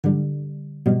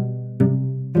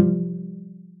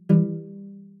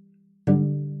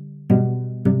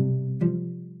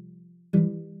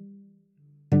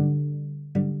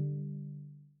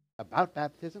about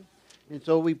baptism. And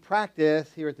so we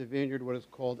practice here at the Vineyard what is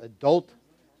called adult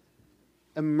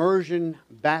immersion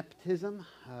baptism.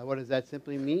 What does that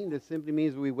simply mean? That simply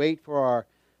means we wait for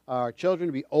our children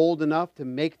to be old enough to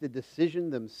make the decision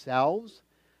themselves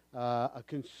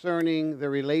concerning the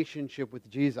relationship with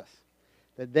Jesus.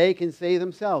 That they can say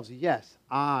themselves, yes,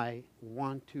 I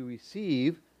want to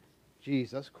receive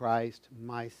Jesus Christ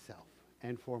myself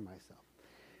and for myself.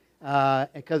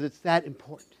 Because it's that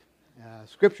important.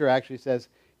 Scripture actually says,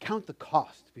 count the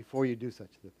cost before you do such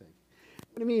a thing.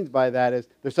 What it means by that is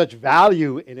there's such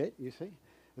value in it, you see,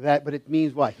 but it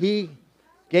means what? He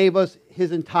gave us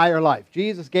his entire life.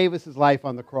 Jesus gave us his life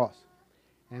on the cross.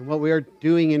 And what we are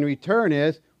doing in return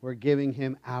is we're giving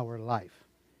him our life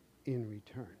in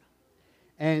return.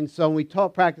 And so we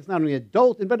practice not only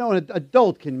adult, but no, an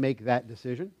adult can make that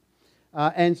decision.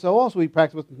 And so also we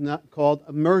practice what's called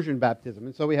immersion baptism.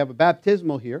 And so we have a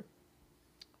baptismal here.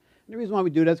 And the reason why we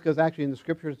do that is because actually in the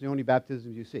Scriptures, the only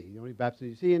baptisms you see. The only baptisms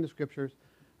you see in the Scriptures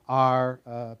are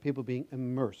people being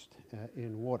immersed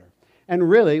in water. And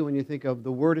really, when you think of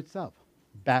the word itself,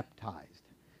 baptized,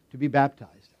 to be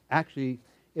baptized, actually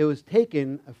it was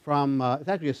taken from, it's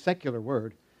actually a secular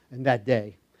word in that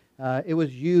day. It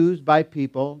was used by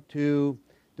people to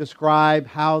describe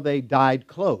how they dyed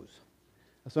clothes.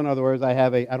 So in other words, I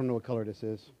don't know what color this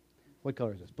is. What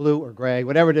color is this? Blue or gray?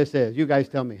 Whatever this is. You guys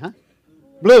tell me, huh?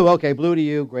 Blue, okay. Blue to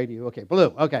you, gray to you. Okay,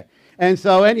 blue, okay. And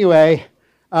so anyway,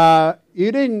 when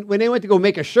they went to go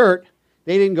make a shirt,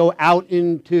 they didn't go out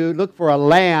to look for a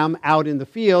lamb out in the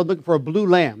field, looking for a blue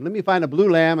lamb. Let me find a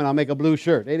blue lamb and I'll make a blue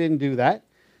shirt. They didn't do that.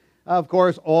 Of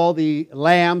course, all the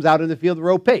lambs out in the field were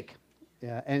opaque.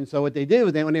 Yeah, and so what they did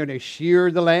was when they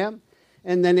sheared the lamb,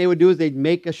 and then they would do is they'd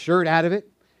make a shirt out of it.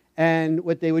 And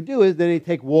what they would do is then they'd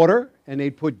take water and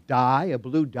they'd put dye, a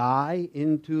blue dye,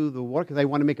 into the water because they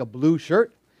want to make a blue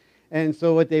shirt. And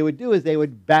so what they would do is they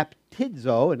would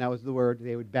baptizo, and that was the word,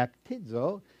 they would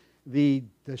baptizo the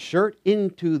shirt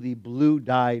into the blue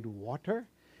dyed water.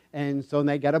 And so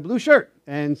they got a blue shirt.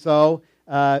 And so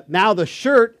now the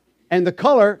shirt and the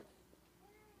color,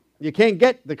 you can't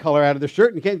get the color out of the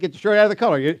shirt, and you can't get the shirt out of the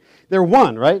color. They're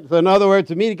one, right? So in other words,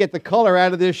 for me to get the color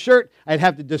out of this shirt, I'd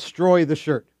have to destroy the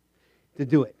shirt to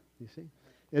do it, you see.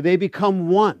 They become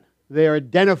one. They are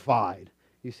identified,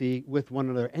 you see, with one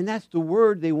another. And that's the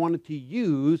word they wanted to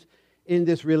use in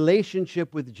this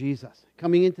relationship with Jesus.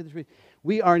 Coming into this,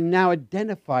 we are now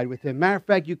identified with him. Matter of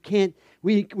fact,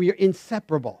 we are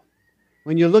inseparable.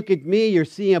 When you look at me, you're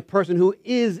seeing a person who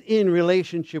is in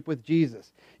relationship with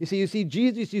Jesus. You see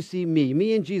Jesus, you see me.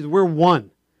 Me and Jesus, we're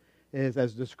one,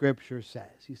 as the Scripture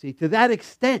says. You see, to that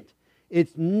extent,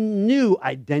 it's new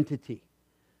identity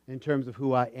in terms of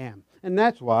who I am. And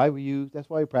that's why we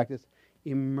practice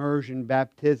immersion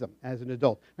baptism as an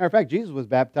adult. Matter of fact, Jesus was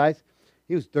baptized.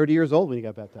 He was 30 years old when he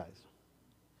got baptized.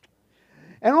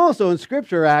 And also in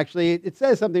Scripture, actually, it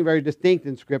says something very distinct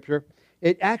in Scripture.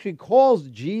 It actually calls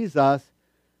Jesus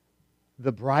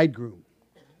the bridegroom.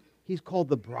 He's called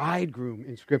the bridegroom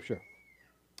in Scripture.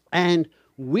 And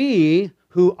we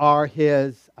who are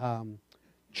his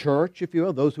church, if you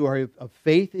will, those who are of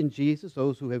faith in Jesus,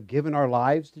 those who have given our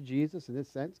lives to Jesus in this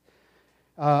sense,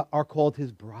 are called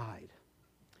his bride.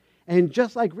 And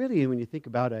just like really when you think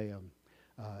about in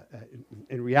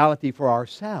reality for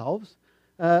ourselves,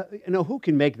 who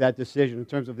can make that decision in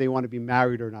terms of if they want to be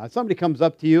married or not? Somebody comes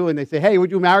up to you and they say, hey,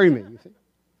 would you marry me? You see?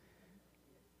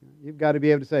 You've got to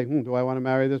be able to say, do I want to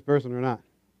marry this person or not?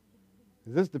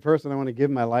 Is this the person I want to give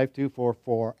my life to for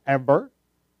forever?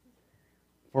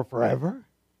 For forever?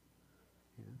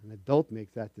 Yeah, an adult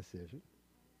makes that decision.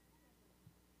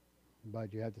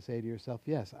 But you have to say to yourself,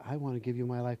 yes, I want to give you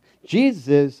my life.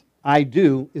 Jesus' I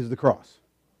do is the cross.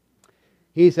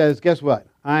 He says, guess what?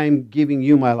 I'm giving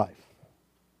you my life.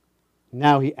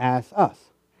 Now he asks us,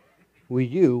 will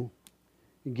you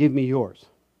give me yours?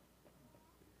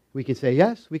 We can say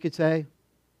yes. We could say,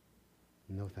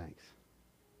 no thanks.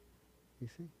 You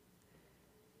see?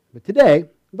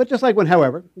 But just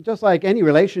like any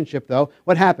relationship though,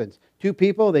 what happens? Two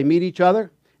people, they meet each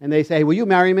other and they say, will you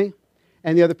marry me?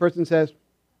 And the other person says,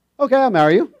 okay, I'll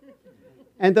marry you.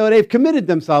 And though they've committed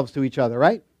themselves to each other,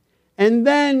 right? And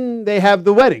then they have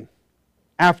the wedding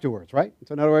afterwards, right?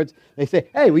 So in other words, they say,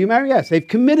 hey, will you marry me? Yes. They've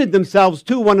committed themselves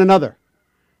to one another.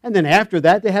 And then after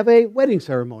that, they have a wedding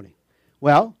ceremony.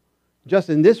 Well,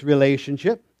 just in this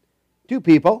relationship, two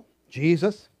people,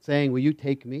 Jesus saying, will you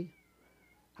take me?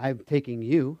 I'm taking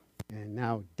you. And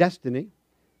now destiny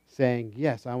saying,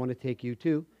 yes, I want to take you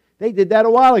too. They did that a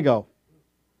while ago.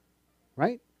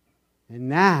 Right? And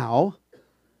now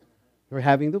we're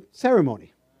having the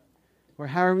ceremony. We're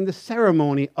having the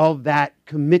ceremony of that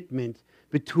commitment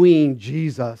between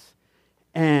Jesus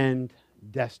and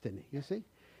destiny, you see?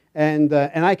 And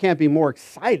I can't be more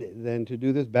excited than to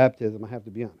do this baptism, I have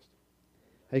to be honest.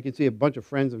 You can see a bunch of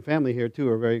friends and family here, too,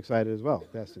 are very excited as well,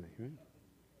 destiny, right?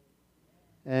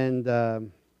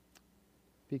 And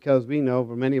because we know,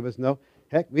 or many of us know,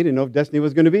 heck, we didn't know if destiny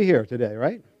was going to be here today,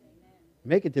 right?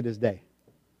 Make it to this day.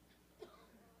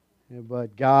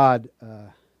 But God, who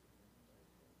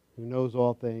knows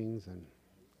all things and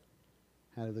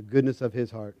out of the goodness of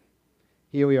his heart,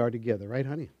 here we are together, right,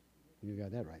 honey? You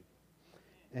got that right.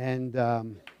 And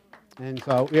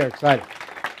so we are excited.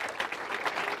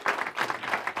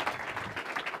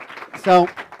 So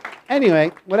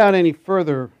anyway, without any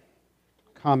further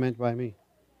comment by me,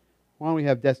 why don't we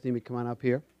have Destiny come on up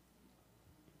here?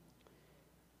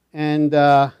 And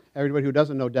everybody who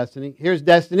doesn't know Destiny, here's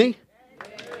Destiny.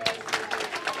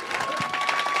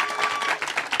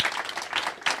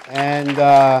 And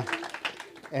I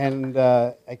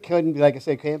couldn't, like I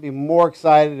said, can't be more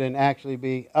excited and actually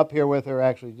be up here with her,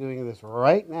 actually doing this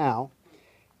right now.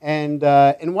 And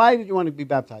why did you want to be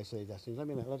baptized today, Destiny?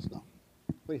 Let us know.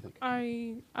 What do you think?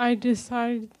 I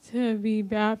decided to be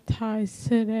baptized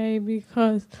today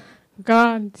because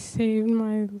God saved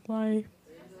my life.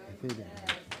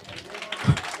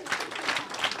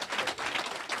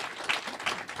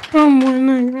 From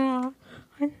when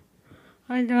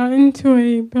I got into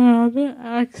a bad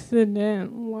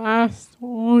accident last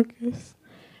August,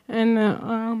 and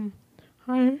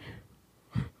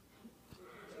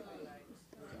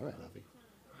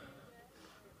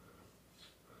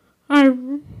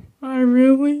I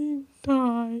really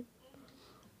died,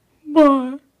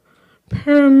 but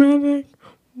paramedic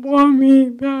brought me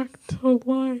back to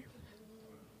life.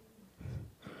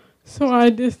 So I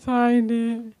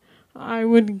decided I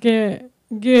would get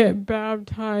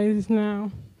baptized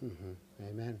now. Mm-hmm.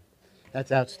 Amen.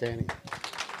 That's outstanding.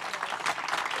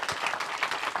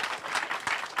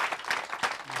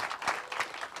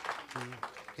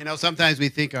 You know, sometimes we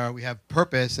think we have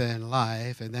purpose in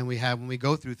life, and then when we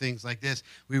go through things like this,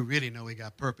 we really know we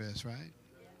got purpose, right?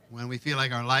 When we feel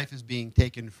like our life is being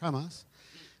taken from us,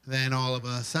 then all of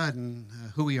a sudden,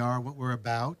 who we are, what we're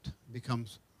about,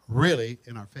 becomes really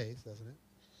in our face, doesn't it?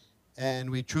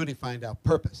 And we truly find out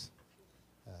purpose,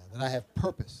 that I have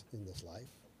purpose in this life.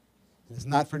 And it's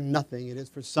not for nothing, it is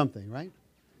for something, right?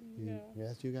 Yeah.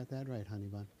 Yes, you got that right, honey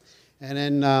bun. And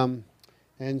then,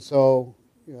 and so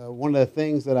one of the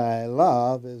things that I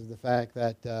love is the fact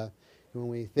that when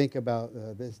we think about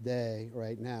this day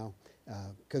right now,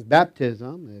 because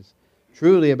baptism is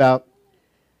truly about,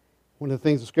 one of the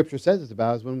things the Scripture says it's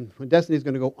about is when Destiny is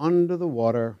going to go under the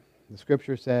water, the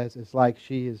Scripture says it's like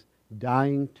she is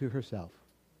dying to herself.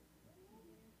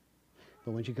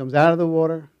 But when she comes out of the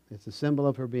water, it's a symbol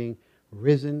of her being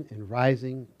risen and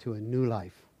rising to a new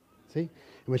life. See? And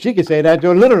when she can say that to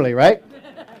her literally, right?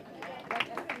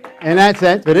 In that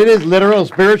sense, but it is literal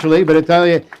spiritually, but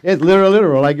it's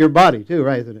literal, like your body too,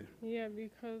 right, isn't it? Yeah,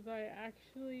 because I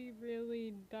actually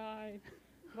really died,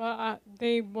 but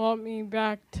they brought me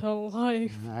back to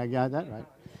life. I got that right.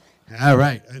 All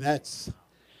right, and that's,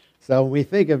 so when we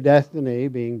think of Destiny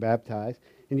being baptized,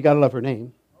 and you got to love her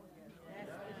name.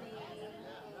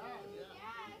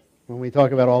 When we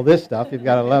talk about all this stuff, you've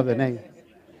got to love the name.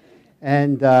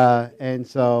 And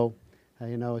so,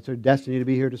 you know, it's her destiny to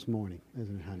be here this morning,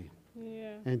 isn't it, honey?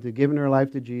 Yeah. And to giving her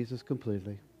life to Jesus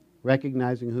completely,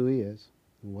 recognizing who he is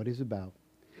and what he's about.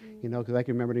 You know, because I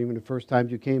can remember even the first times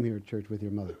you came here to church with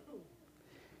your mother.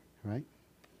 Right?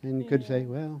 And you could say,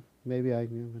 well, maybe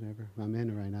whatever. I'm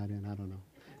in or I'm not in, I don't know.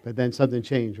 But then something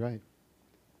changed, right?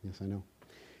 Yes, I know.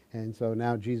 And so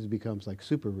now Jesus becomes like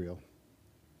super real.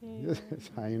 Yeah.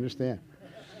 I understand.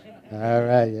 All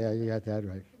right, yeah, you got that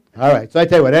right. All right, so I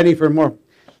tell you what, Eddie, for more,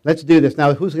 let's do this.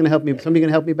 Now, who's going to help me? Somebody going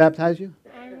to help me baptize you?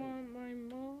 I want my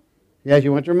mom. Yes,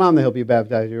 you want your mom to help you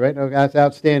baptize you, right? Oh, that's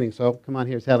outstanding. So come on,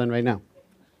 here's Helen right now.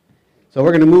 So we're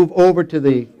going to move over to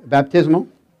the baptismal.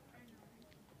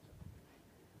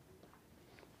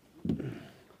 You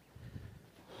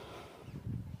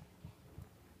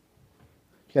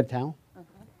got a towel?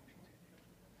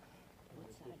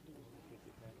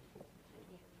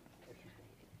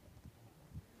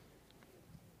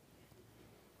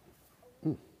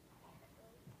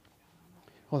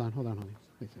 Hold on, honey.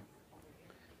 Wait a second.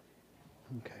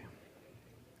 Okay.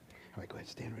 All right, go ahead.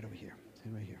 Stand right over here.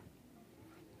 Stand right here.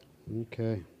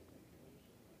 Okay.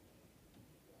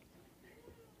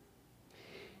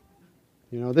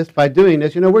 You know, by doing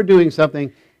this, we're doing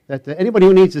something that anybody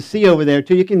who needs to see over there,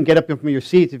 too, you can get up from your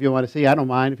seats if you want to see. I don't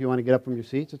mind if you want to get up from your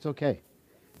seats. It's okay.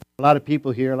 A lot of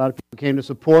people here, a lot of people came to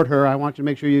support her. I want you to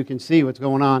make sure you can see what's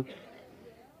going on.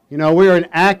 You know, we're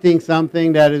enacting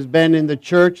something that has been in the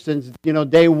church since,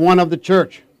 day one of the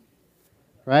church,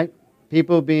 right?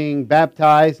 People being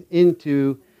baptized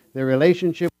into their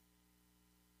relationship,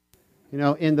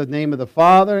 in the name of the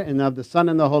Father and of the Son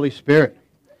and the Holy Spirit.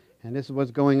 And this is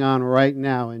what's going on right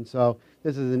now. And so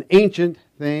this is an ancient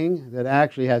thing that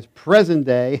actually has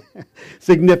present-day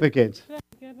significance. Should I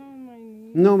get on my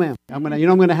knees? No, ma'am. I'm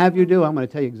going to have you do. I'm going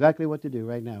to tell you exactly what to do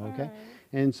right now, okay? All right.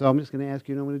 And so I'm just going to ask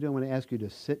you, what I'm going to do? I'm going to ask you to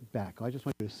sit back. I just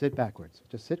want you to sit backwards.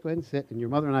 Just sit, go ahead and sit. And your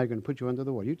mother and I are going to put you under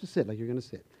the water. You just sit like you're going to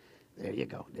sit. There you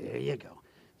go. There you go.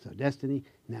 So, Destiny,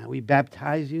 now we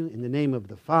baptize you in the name of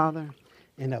the Father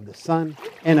and of the Son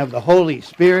and of the Holy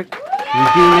Spirit. In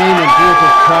the name of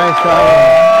Jesus Christ our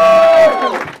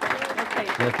Lord.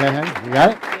 You okay, honey? You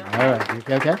got it? All right.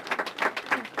 You okay?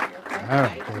 All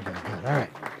right. Good. All right.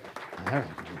 All right.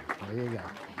 There you go.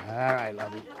 All right,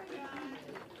 love you.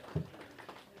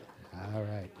 All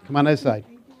right. Come on this side.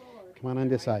 Come on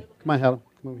this side. Come on, Helen.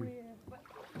 Come over here.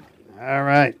 All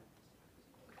right.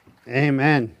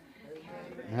 Amen.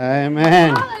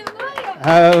 Amen.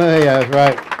 Hallelujah. That's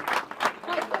right.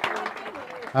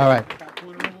 All right.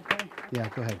 Yeah,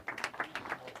 go ahead.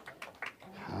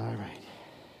 All right.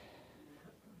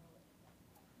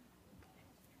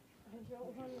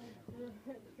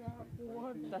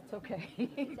 That's okay.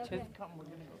 Just come. We're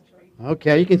going to go straight.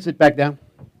 Okay, you can sit back down.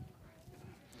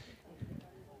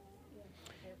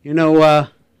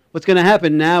 What's going to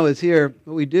happen now is here,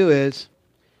 what we do is,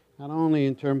 not only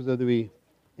in terms of we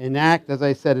enact, as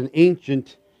I said, an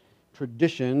ancient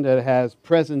tradition that has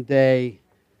present-day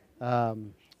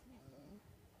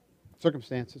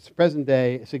circumstances,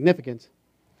 present-day significance,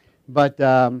 but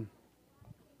it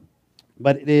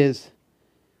is,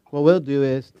 what we'll do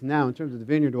is, now in terms of the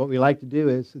vineyard, what we like to do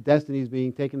is, Destiny's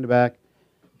being taken back.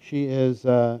 She is,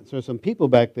 there's some people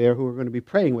back there who are going to be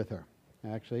praying with her,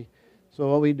 actually. So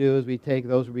what we do is we take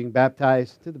those who are being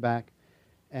baptized to the back,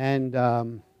 and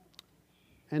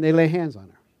they lay hands on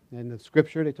her. In the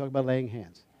scripture, they talk about laying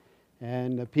hands.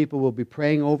 And the people will be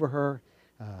praying over her.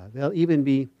 They'll even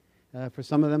be, for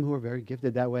some of them who are very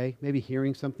gifted that way, maybe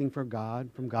hearing something from God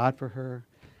for her,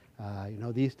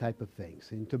 these type of things.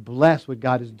 And to bless what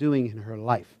God is doing in her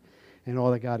life and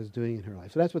all that God is doing in her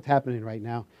life. So that's what's happening right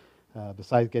now,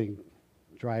 besides getting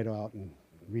dried out and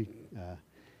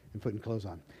putting clothes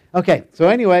on. Okay, so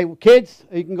anyway, kids,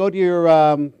 you can go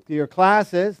to your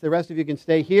classes. The rest of you can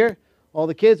stay here. All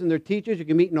the kids and their teachers, you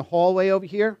can meet in the hallway over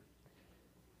here.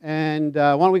 And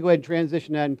why don't we go ahead and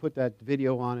transition that and put that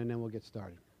video on, and then we'll get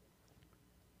started.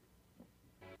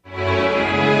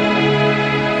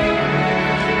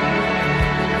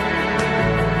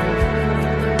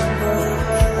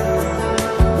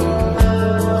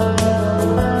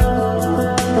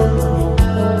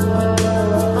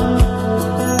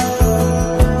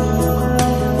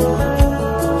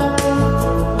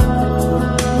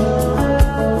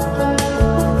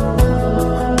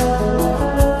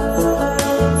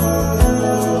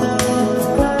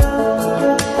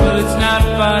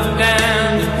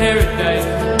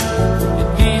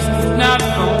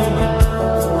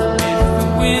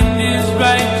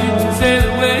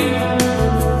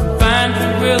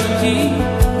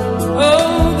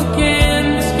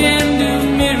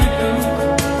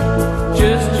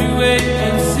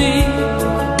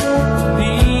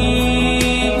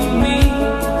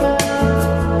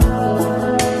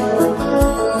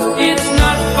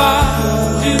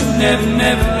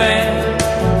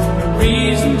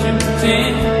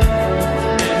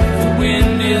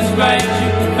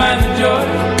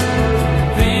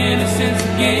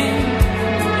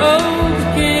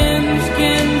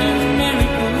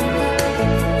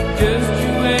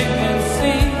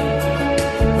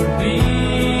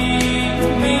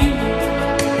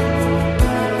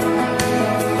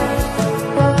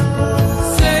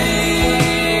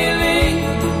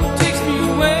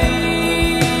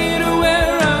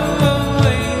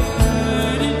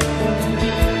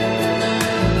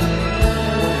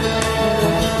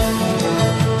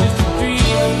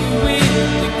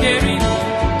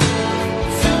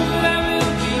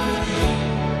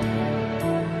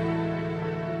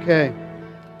 Okay.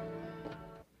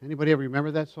 Anybody ever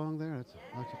remember that song there? That's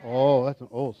an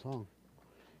old song.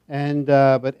 And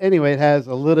but anyway, it has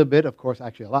a little bit, of course,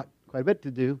 actually quite a bit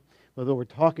to do with what we're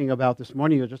talking about this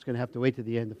morning. You're just going to have to wait to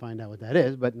the end to find out what that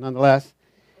is. But nonetheless,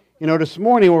 this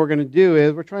morning what we're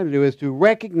trying to do is to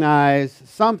recognize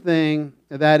something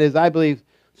that is, I believe,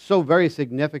 so very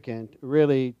significant,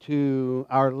 really, to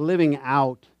our living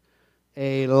out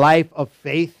a life of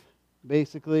faith,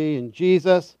 basically, in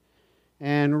Jesus.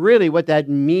 And really what that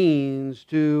means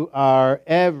to our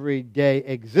everyday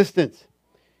existence,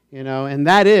 and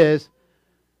that is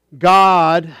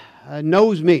God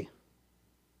knows me.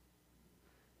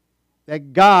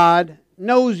 That God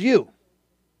knows you.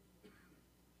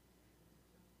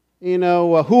 You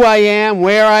know, who I am,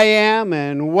 where I am,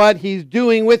 and what He's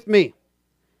doing with me.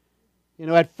 You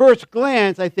know, at first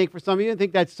glance, I think for some of you, I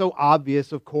think that's so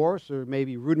obvious, of course, or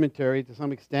maybe rudimentary to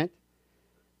some extent.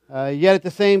 Yet at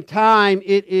the same time,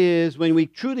 it is when we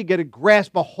truly get a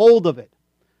grasp, a hold of it,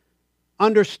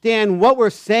 understand what we're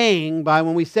saying by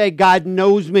when we say God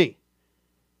knows me.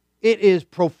 It is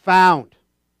profound.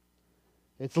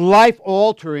 It's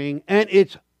life-altering, and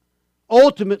it's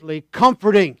ultimately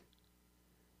comforting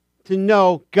to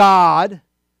know God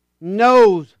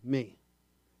knows me.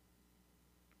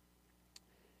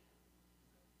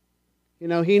 You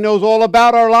know, He knows all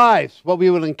about our lives, what we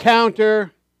will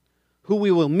encounter, who we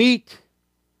will meet,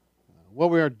 what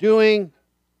we are doing.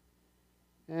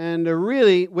 And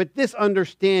really, with this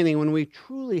understanding, when we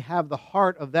truly have the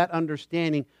heart of that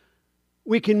understanding,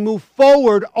 we can move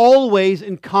forward always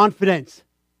in confidence.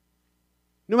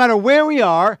 No matter where we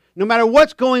are, no matter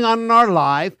what's going on in our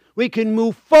life, we can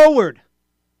move forward.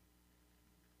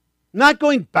 Not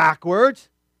going backwards,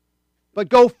 but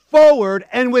go forward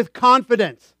and with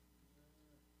confidence.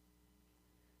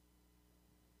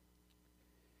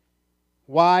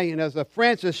 Why? And as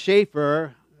Francis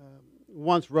Schaeffer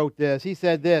once wrote this, he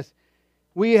said this: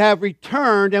 we have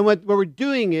returned, and what we're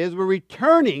doing is we're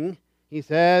returning, he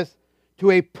says,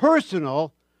 to a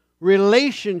personal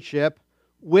relationship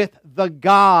with the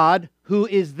God who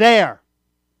is there.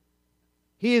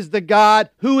 He is the God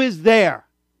who is there.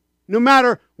 No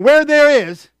matter where there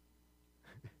is,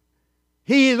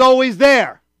 He is always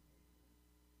there.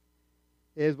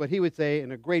 Is what he would say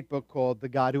in a great book called The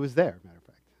God Who Is There, matter of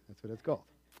fact. That's what it's called.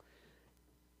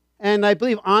 And I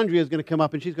believe Andrea is going to come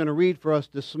up and she's going to read for us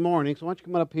this morning. So why don't you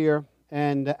come up here,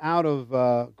 and out of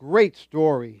a great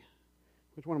story,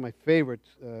 which is one of my favorite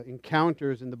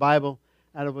encounters in the Bible,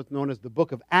 out of what's known as the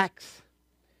book of Acts.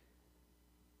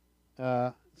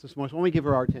 This morning, so why don't we give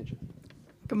her our attention?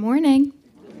 Good morning.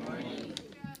 Good morning.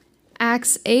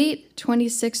 Acts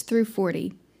 8:26 through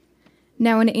 40.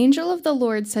 Now an angel of the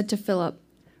Lord said to Philip,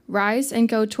 "Rise and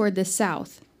go toward the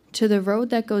south, to the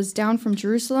road that goes down from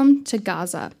Jerusalem to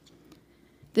Gaza."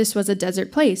 This was a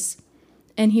desert place,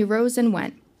 and he rose and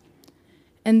went.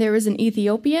 And there was an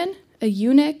Ethiopian, a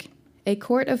eunuch, a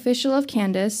court official of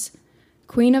Candace,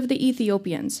 queen of the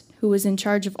Ethiopians, who was in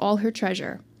charge of all her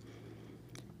treasure.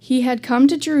 He had come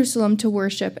to Jerusalem to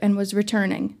worship and was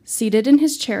returning, seated in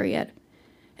his chariot,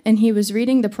 and he was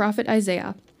reading the prophet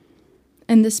Isaiah.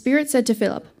 And the Spirit said to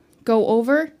Philip, "Go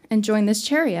over and join this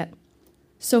chariot."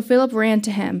 So Philip ran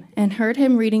to him and heard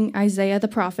him reading Isaiah the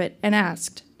prophet and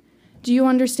asked, "Do you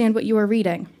understand what you are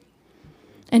reading?"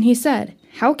 And he said,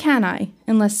 "How can I,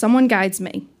 unless someone guides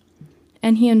me?"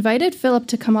 And he invited Philip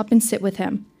to come up and sit with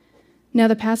him. Now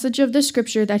the passage of the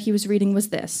scripture that he was reading was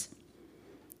this: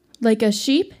 "Like a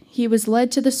sheep he was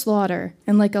led to the slaughter,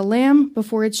 and like a lamb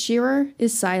before its shearer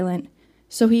is silent,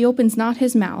 so he opens not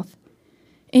his mouth.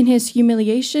 In his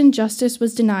humiliation justice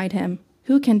was denied him.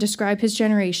 Who can describe his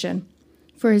generation?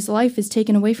 For his life is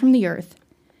taken away from the earth."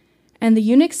 And the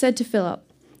eunuch said to Philip,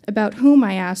 "About whom,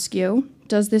 I ask you,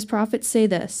 does this prophet say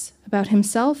this? About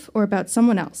himself or about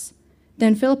someone else?"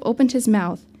 Then Philip opened his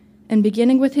mouth, and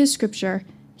beginning with his scripture,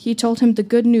 he told him the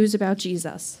good news about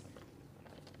Jesus.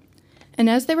 And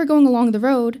as they were going along the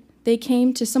road, they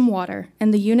came to some water,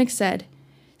 and the eunuch said,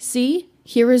 "See,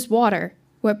 here is water.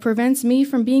 What prevents me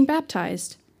from being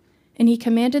baptized?" And he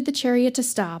commanded the chariot to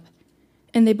stop.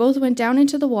 And they both went down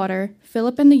into the water,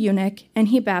 Philip and the eunuch, and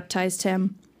he baptized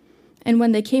him. And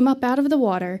when they came up out of the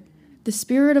water, the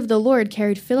Spirit of the Lord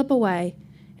carried Philip away,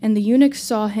 and the eunuch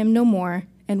saw him no more,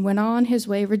 and went on his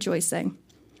way rejoicing.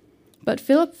 But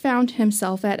Philip found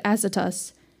himself at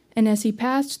Azotus, and as he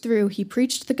passed through, he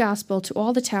preached the gospel to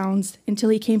all the towns until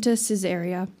he came to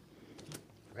Caesarea.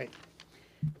 Great.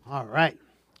 All right.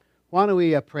 Why don't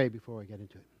we pray before we get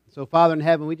into it? So, Father in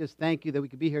heaven, we just thank you that we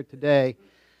could be here today,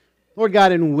 Lord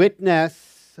God, and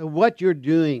witness what you're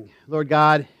doing, Lord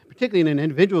God, particularly in an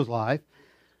individual's life,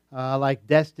 like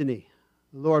Destiny.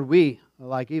 Lord, we,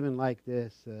 even like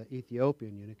this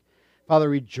Ethiopian eunuch, Father,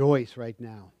 rejoice right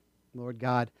now, Lord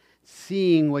God,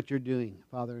 seeing what you're doing,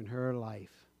 Father, in her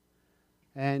life.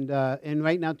 And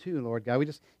right now, too, Lord God, we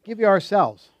just give you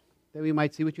ourselves, that we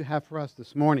might see what you have for us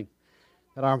this morning.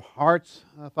 That our hearts,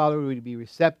 Father, would be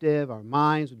receptive, our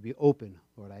minds would be open,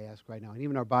 Lord, I ask right now, and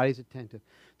even our bodies attentive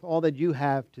to all that you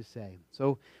have to say.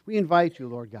 So we invite you,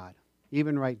 Lord God,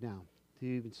 even right now, to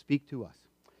even speak to us.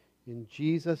 In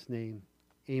Jesus' name,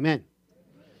 amen.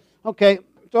 Okay,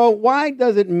 so why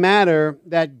does it matter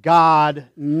that God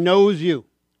knows you?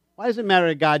 Why does it matter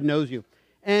that God knows you?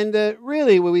 And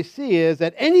really what we see is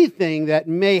that anything that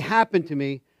may happen to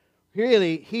me,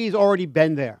 really, he's already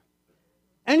been there.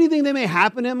 Anything that may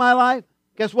happen in my life,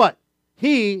 guess what?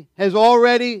 He has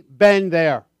already been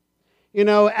there. You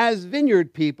know, as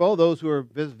Vineyard people, those who are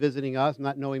visiting us,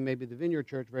 not knowing maybe the Vineyard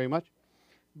Church very much,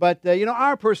 but, you know,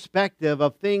 our perspective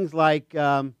of things like,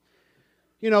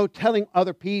 you know, telling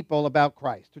other people about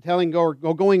Christ, or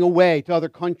going away to other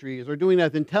countries, or doing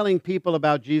that, and telling people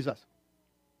about Jesus.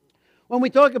 When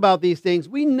we talk about these things,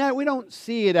 we don't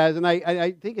see it as, and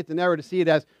I think it's an error to see it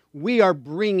as, we are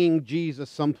bringing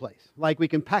Jesus someplace. Like we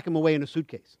can pack him away in a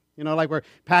suitcase. You know, like we're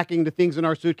packing the things in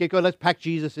our suitcase. Oh, let's pack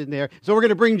Jesus in there. So we're going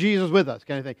to bring Jesus with us,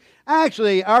 kind of thing.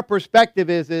 Actually, our perspective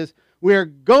is we're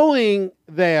going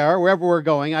there, wherever we're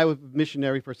going. I was a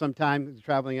missionary for some time,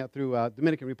 traveling out through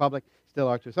Dominican Republic, still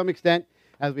are to some extent,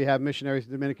 as we have missionaries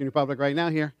in the Dominican Republic right now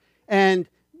here. And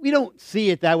we don't see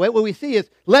it that way. What we see is,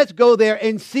 let's go there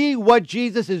and see what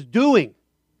Jesus is doing.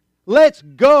 Let's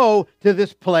go to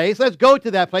this place, let's go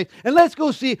to that place, and let's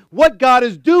go see what God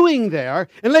is doing there,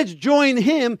 and let's join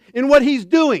him in what he's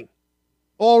doing.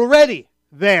 Already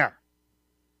there.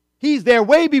 He's there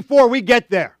way before we get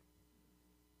there.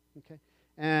 Okay?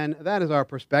 And that is our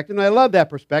perspective, and I love that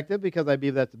perspective because I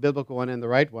believe that's the biblical one and the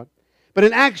right one. But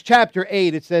in Acts chapter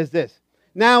 8, it says this,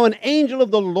 "Now an angel of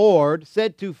the Lord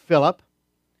said to Philip,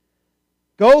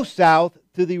 'Go south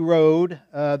to the road,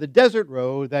 the desert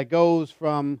road that goes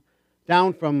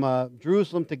down from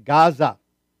Jerusalem to Gaza.'"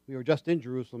 We were just in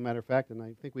Jerusalem, matter of fact, and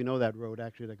I think we know that road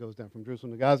actually that goes down from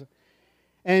Jerusalem to Gaza.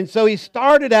 And so he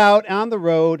started out on the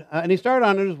road, and he started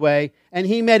on his way, and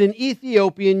he met an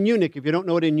Ethiopian eunuch. If you don't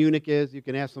know what a eunuch is, you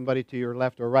can ask somebody to your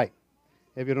left or right.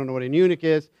 If you don't know what a eunuch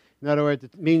is, in other words,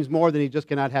 it means more than he just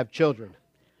cannot have children.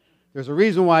 There's a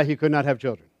reason why he could not have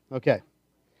children. Okay.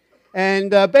 And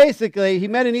basically, he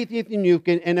met an Ethiopian eunuch,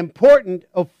 an important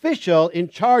official in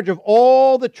charge of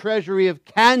all the treasury of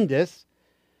Candace,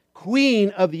 queen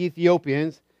of the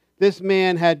Ethiopians. This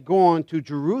man had gone to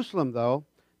Jerusalem, though,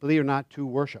 believe it or not, to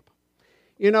worship.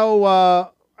 You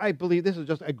know, I believe this is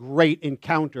just a great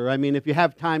encounter. I mean, if you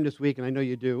have time this week, and I know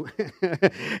you do,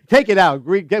 take it out.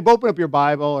 Open up your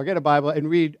Bible or get a Bible and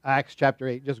read Acts chapter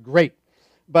 8. Just great.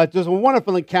 But there's a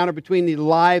wonderful encounter between the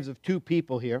lives of two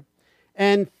people here.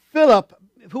 And Philip,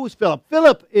 who is Philip?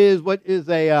 Philip is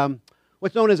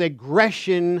what's known as a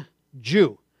Grecian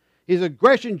Jew. He's a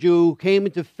Grecian Jew who came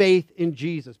into faith in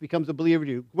Jesus, becomes a believer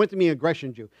Jew. Went to be a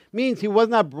Grecian Jew. Means he was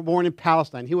not born in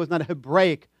Palestine. He was not a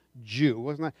Hebraic Jew. He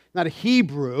was not a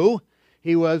Hebrew.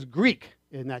 He was Greek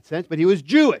in that sense, but he was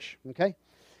Jewish. Okay,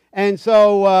 and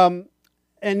so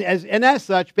and as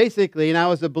such, basically,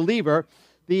 now as a believer,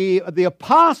 the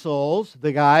apostles,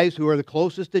 the guys who are the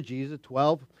closest to Jesus,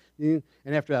 12. And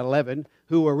after that 11,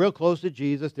 who are real close to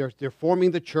Jesus. They're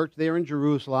forming the church there in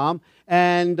Jerusalem,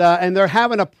 and they're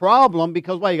having a problem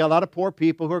because, well, you got a lot of poor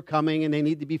people who are coming and they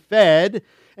need to be fed,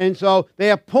 and so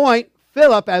they appoint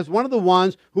Philip as one of the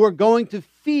ones who are going to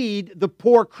feed the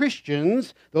poor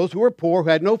Christians, those who were poor, who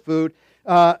had no food,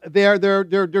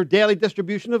 their daily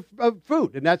distribution of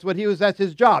food, and that's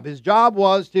his job. His job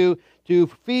was to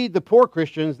feed the poor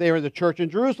Christians there in the church in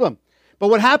Jerusalem. But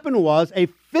what happened was a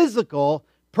physical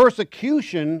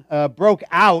persecution broke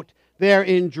out there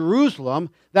in Jerusalem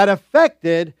that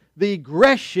affected the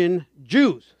Grecian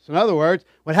Jews. So in other words,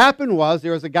 what happened was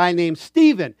there was a guy named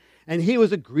Stephen, and he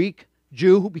was a Greek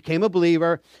Jew who became a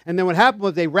believer. And then what happened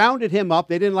was they rounded him up.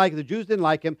 The Jews didn't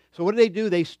like him. So what did they do?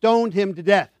 They stoned him to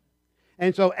death.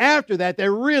 And so after that, they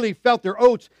really felt their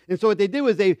oats. And so what they did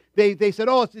was they said,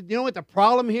 oh, you know what the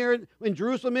problem here in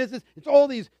Jerusalem is? It's all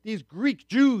these Greek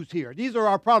Jews here. These are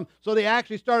our problem. So they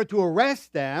actually started to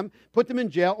arrest them, put them in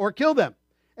jail, or kill them.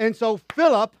 And so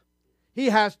Philip, he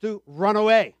has to run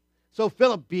away. So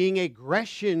Philip, being a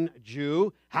Grecian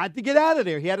Jew, had to get out of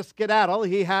there. He had to skedaddle.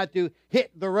 He had to hit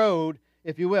the road,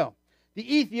 if you will.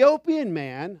 The Ethiopian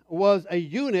man was a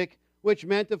eunuch, which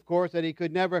meant, of course, that he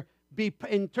could never be,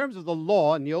 in terms of the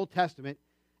law in the Old Testament,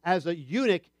 as a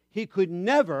eunuch, he could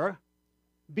never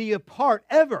be a part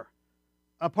of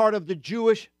the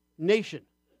Jewish nation.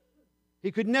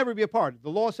 He could never be a part. The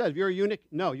law says, if you're a eunuch,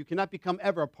 no, you cannot become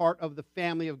ever a part of the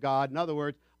family of God. In other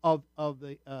words,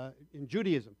 in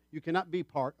Judaism, you cannot be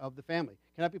part of the family.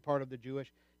 You cannot be part of the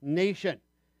Jewish nation.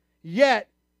 Yet,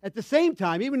 at the same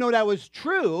time, even though that was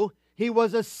true, he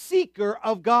was a seeker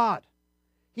of God.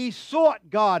 He sought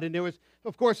God, and there was,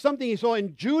 of course, something he saw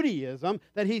in Judaism,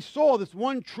 that he saw this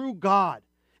one true God.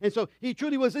 And so he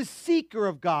truly was a seeker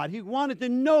of God. He wanted to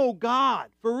know God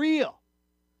for real.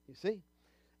 You see?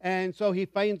 And so he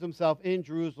finds himself in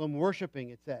Jerusalem worshiping,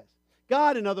 it says.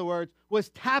 God, in other words, was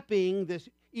tapping this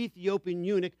Ethiopian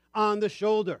eunuch on the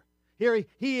shoulder. Here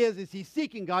he is he's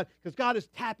seeking God because God is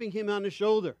tapping him on the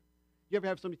shoulder. You ever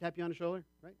have somebody tap you on the shoulder,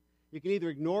 right? You can either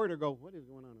ignore it or go, what is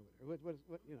going on over there?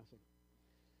 What so.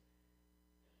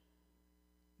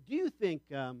 Do you think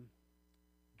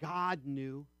God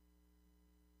knew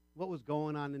what was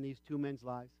going on in these two men's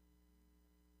lives?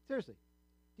 Seriously.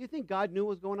 Do you think God knew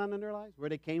what was going on in their lives? Where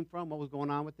they came from, what was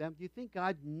going on with them? Do you think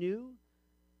God knew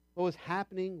what was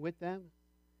happening with them?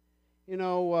 You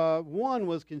know, one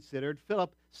was considered,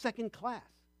 Philip, second class.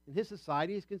 In his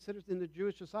society, he's considered, in the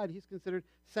Jewish society, he's considered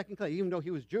second class. Even though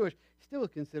he was Jewish, he still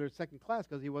was considered second class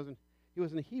because he wasn't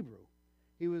a Hebrew.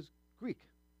 He was Greek.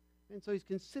 And so he's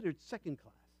considered second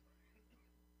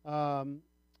class.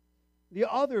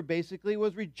 The other basically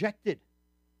was rejected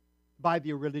by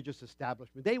the religious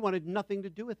establishment. They wanted nothing to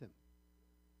do with him.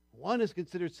 One is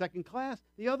considered second class.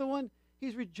 The other one,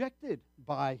 he's rejected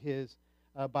by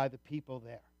the people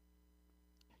there.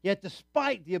 Yet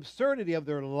despite the absurdity of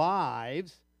their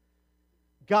lives,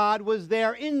 God was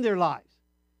there in their lives.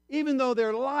 Even though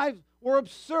their lives were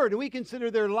absurd, and we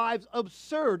consider their lives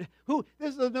absurd.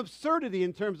 This is an absurdity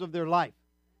in terms of their life.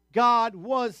 God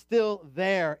was still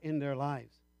there in their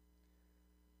lives.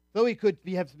 Though he could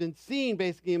have been seen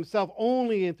basically himself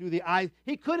only and through the eyes,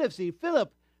 he could have seen,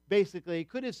 Philip basically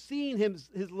could have seen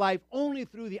his life only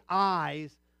through the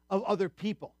eyes of other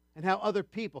people. And how other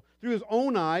people, through his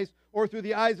own eyes or through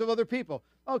the eyes of other people.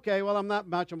 Okay, well, I'm not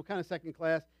much. I'm kind of second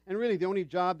class. And really, the only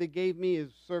job they gave me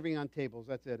is serving on tables.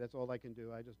 That's it. That's all I can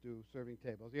do. I just do serving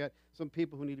tables. You got some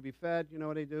people who need to be fed. You know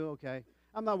what they do? Okay.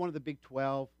 I'm not one of the big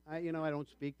 12. I don't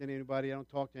speak to anybody. I don't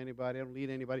talk to anybody. I don't lead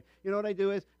anybody. You know what I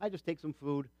do is I just take some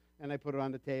food and I put it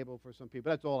on the table for some people.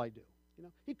 That's all I do. You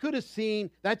know, he could have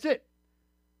seen. That's it.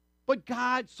 But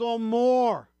God saw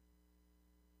more.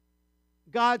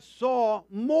 God saw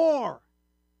more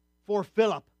for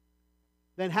Philip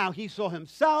than how he saw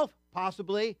himself,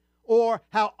 possibly, or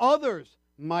how others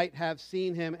might have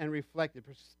seen him and reflected,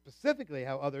 specifically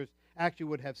how others actually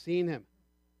would have seen him.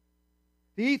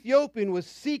 The Ethiopian was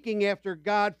seeking after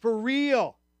God for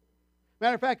real.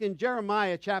 Matter of fact, in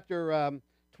Jeremiah chapter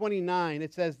 29,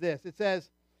 it says this. It says,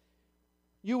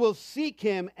 "You will seek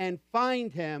him and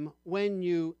find him when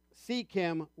you seek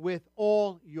him with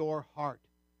all your heart."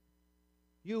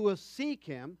 You will seek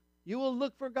him, you will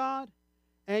look for God,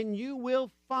 and you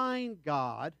will find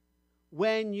God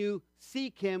when you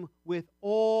seek him with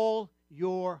all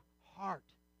your heart.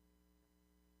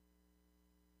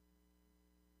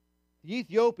 The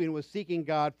Ethiopian was seeking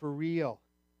God for real.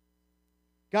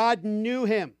 God knew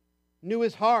him, knew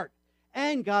his heart,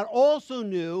 and God also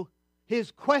knew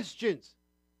his questions.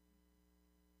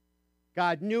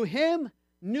 God knew him,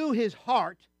 knew his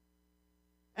heart,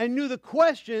 and knew the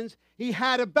questions he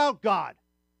had about God,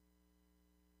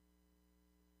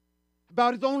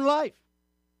 about his own life,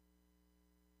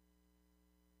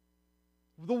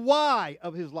 the why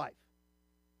of his life.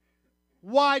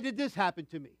 Why did this happen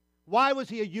to me? Why was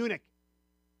he a eunuch?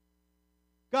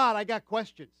 God, I got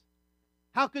questions.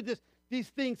 How could these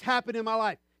things happen in my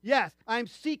life? Yes, I'm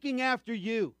seeking after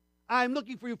you. I'm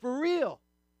looking for you for real.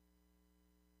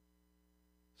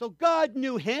 So God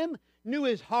knew him, knew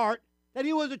his heart, that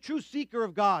he was a true seeker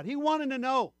of God. He wanted to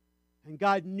know. And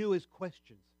God knew his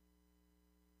questions.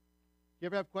 You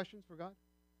ever have questions for God?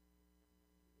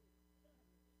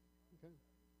 Okay.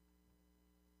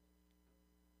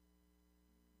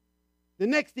 The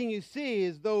next thing you see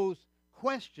is those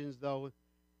questions, though,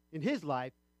 in his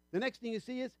life. The next thing you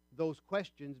see is those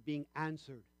questions being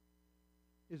answered,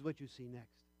 is what you see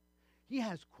next. He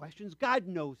has questions. God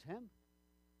knows him.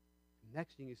 The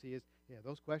next thing you see is,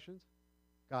 those questions,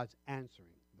 God's answering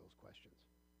those questions.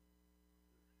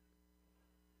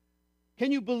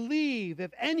 Can you believe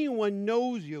if anyone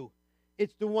knows you,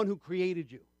 it's the one who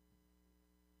created you?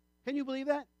 Can you believe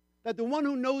that? That the one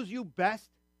who knows you best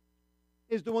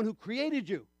is the one who created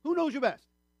you. Who knows you best?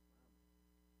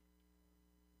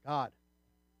 God.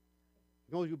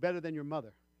 He knows you better than your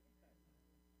mother.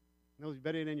 He knows you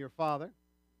better than your father.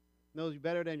 He knows you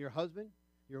better than your husband,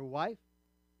 your wife.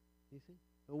 You see?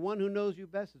 The one who knows you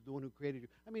best is the one who created you.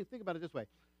 I mean, think about it this way.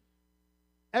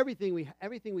 Everything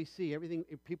we see, everything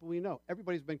people we know,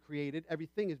 everybody's been created.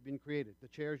 Everything has been created. The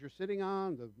chairs you're sitting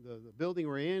on, the building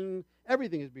we're in,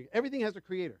 everything has a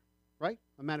creator, right?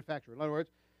 A manufacturer. In other words,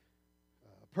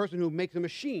 a person who makes a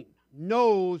machine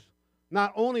knows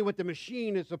not only what the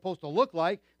machine is supposed to look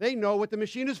like, they know what the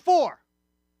machine is for.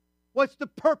 What's the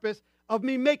purpose of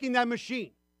me making that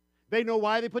machine? They know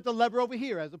why they put the lever over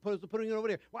here as opposed to putting it over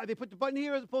there. Why they put the button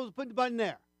here as opposed to putting the button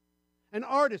there. An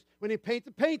artist, when he paints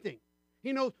a painting,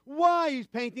 He knows why he's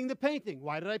painting the painting.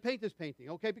 Why did I paint this painting?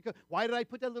 Okay, because why did I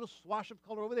put that little swash of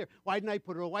color over there? Why didn't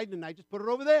I just put it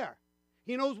over there?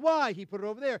 He knows why he put it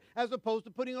over there as opposed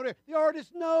to putting it over there. The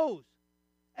artist knows.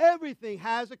 Everything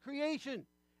has a creation.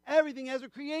 Everything has a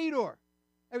creator.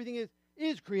 Everything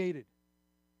is created.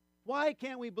 Why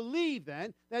can't we believe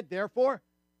then that therefore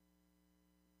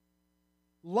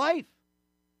life,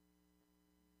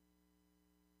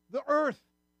 the earth,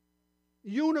 the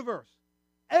universe,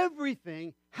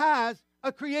 everything has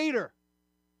a creator.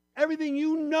 Everything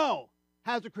you know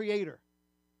has a creator.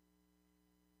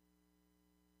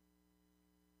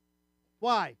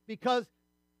 Why? Because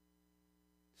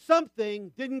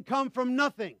something didn't come from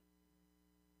nothing.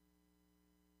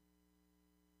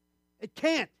 It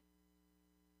can't.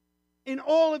 In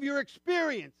all of your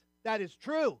experience, that is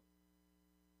true.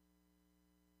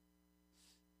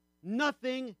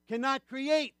 Nothing cannot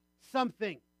create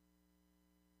something.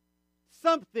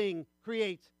 Something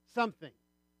creates something.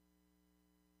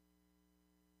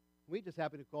 We just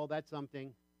happen to call that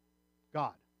something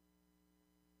God.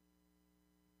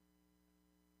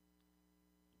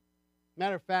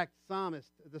 Matter of fact,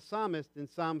 the psalmist in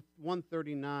Psalm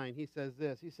 139, he says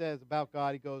this. He says about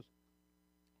God,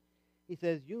 he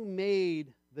says, you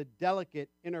made the delicate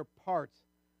inner parts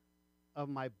of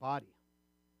my body.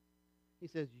 He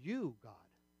says, you, God,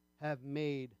 have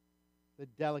made the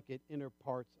delicate inner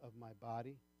parts of my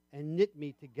body and knit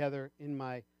me together in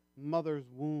my mother's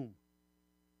womb.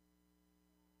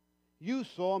 You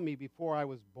saw me before I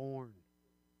was born.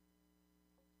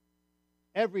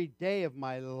 Every day of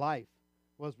my life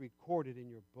was recorded in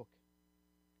your book.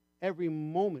 Every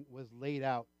moment was laid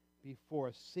out before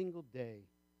a single day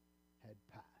had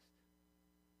passed.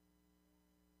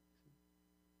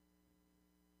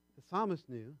 The psalmist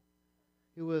knew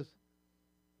it was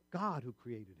God who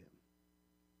created him.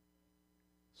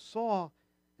 Saw,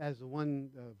 as the one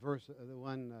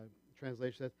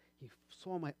translation says, he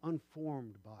saw my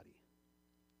unformed body.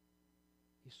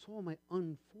 He saw my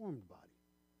unformed body.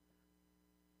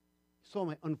 He saw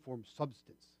my unformed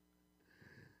substance.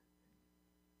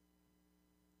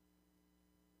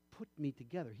 Put me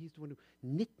together. He's the one who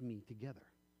knit me together.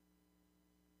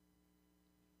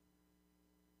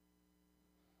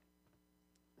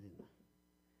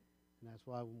 And that's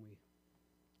why when we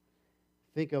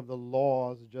think of the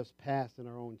laws just passed in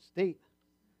our own state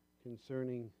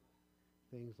concerning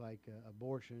things like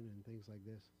abortion and things like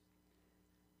this,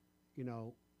 you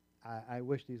know, I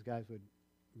wish these guys would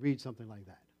read something like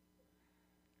that.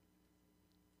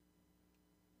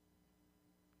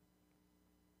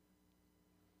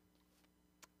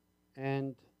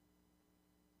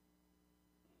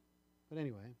 But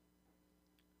anyway,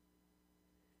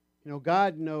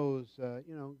 God knows,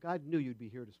 God knew you'd be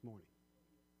here this morning.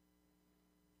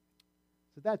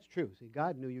 So that's true. See,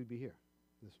 God knew you'd be here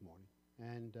this morning.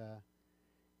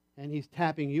 And he's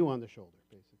tapping you on the shoulder,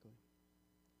 basically.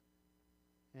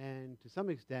 And to some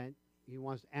extent, he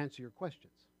wants to answer your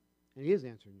questions. And he is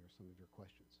answering some of your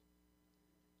questions.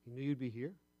 He knew you'd be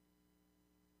here.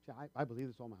 See, I believe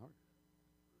this with all my heart.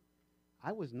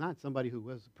 I was not somebody who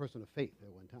was a person of faith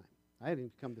at one time. I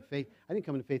didn't come to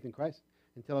faith in Christ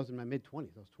until I was in my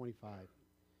mid-20s. I was 25,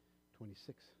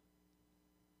 26.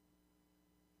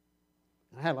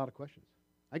 And I had a lot of questions.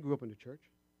 I grew up in the church,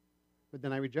 but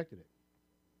then I rejected it.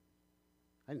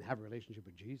 I didn't have a relationship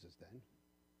with Jesus then.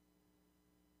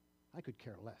 I could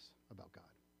care less about God,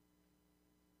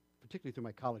 particularly through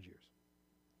my college years.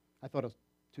 I thought I was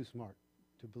too smart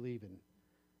to believe in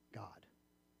God.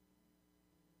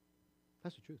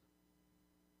 That's the truth.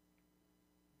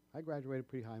 I graduated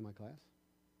pretty high in my class.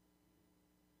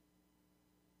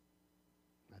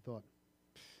 I thought,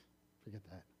 forget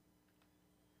that.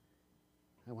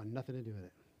 I want nothing to do with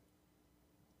it.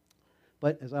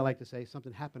 But as I like to say,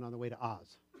 something happened on the way to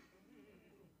Oz.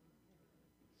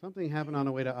 Something happened on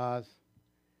the way to Oz,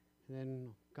 and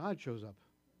then God shows up.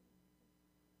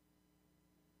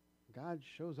 God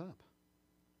shows up.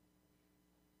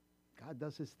 God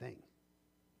does his thing.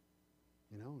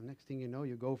 Next thing you know,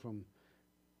 you go from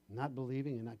not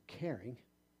believing and not caring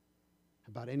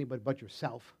about anybody but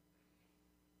yourself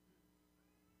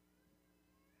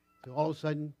to all of a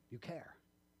sudden you care.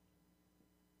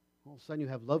 All of a sudden you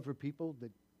have love for people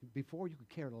that before you could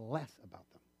care less about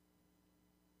them.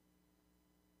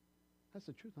 That's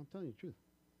the truth. I'm telling you the truth.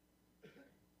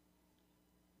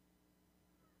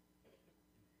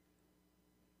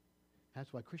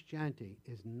 That's why Christianity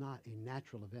is not a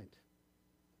natural event.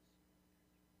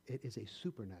 It is a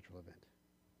supernatural event.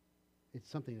 It's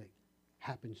something that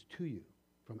happens to you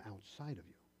from outside of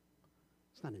you.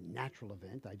 It's not a natural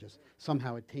event. I just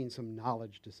somehow attain some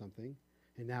knowledge to something.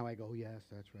 And now I go, oh, yes,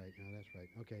 that's right. No, that's right.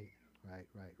 Okay, right.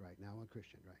 Now I'm a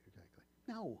Christian. Right, exactly.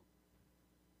 No.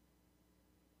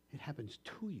 It happens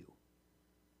to you.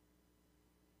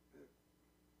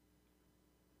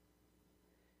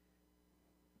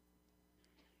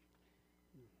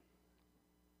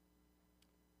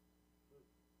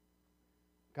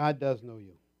 God does know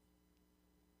you.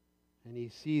 And he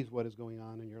sees what is going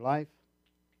on in your life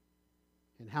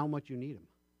and how much you need him.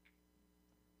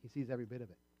 He sees every bit of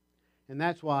it. And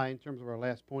that's why, in terms of our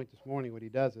last point this morning, what he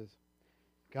does is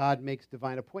God makes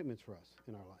divine appointments for us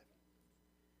in our life.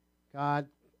 God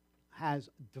has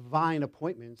divine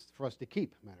appointments for us to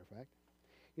keep, matter of fact.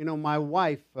 You know, my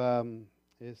wife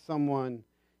is someone,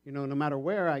 you know, no matter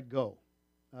where I go,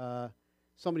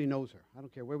 somebody knows her. I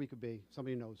don't care where we could be,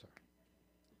 somebody knows her.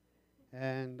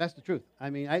 And that's the truth. I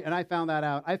mean, I found that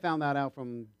out. I found that out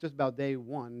from just about day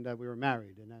one that we were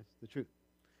married, and that's the truth.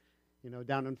 You know,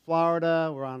 down in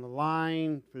Florida, we're on the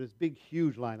line for this big,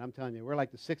 huge line. I'm telling you, we're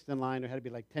like the sixth in line. There had to be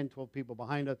like 10, 12 people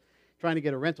behind us trying to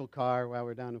get a rental car while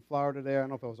we're down in Florida there. I don't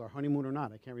know if it was our honeymoon or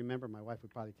not. I can't remember. My wife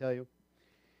would probably tell you.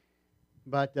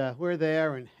 But we're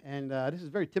there, and this is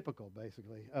very typical,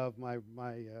 basically, of my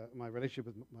relationship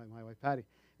with my wife, Patty.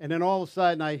 And then all of a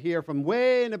sudden, I hear from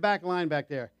way in the back line back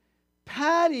there,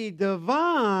 Patty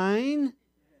Devine.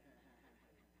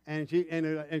 And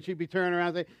she'd be turning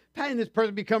around and say, Patty, and this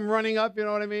person be come running up, you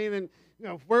know what I mean? And, you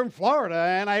know, we're in Florida,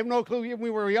 and I have no clue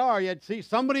even where we are yet. See,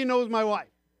 somebody knows my wife.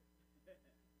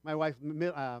 My wife's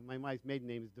maiden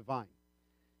name is Divine.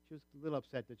 She was a little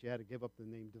upset that she had to give up the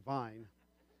name Divine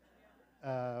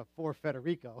for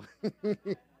Federico.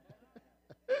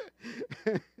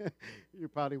 You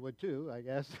probably would too, I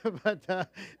guess.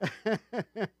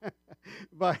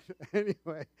 But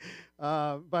anyway,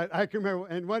 but I can remember,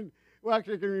 and one. Well,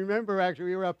 actually, I can remember. Actually,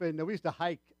 we were up in. We used to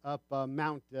hike up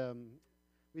Mount. We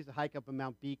used to hike up a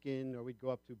Mount Beacon, or we'd go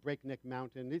up to Breakneck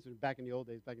Mountain. These were back in the old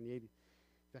days, back in the 80s.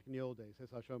 Back in the old days.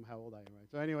 I'll show them how old I am, right?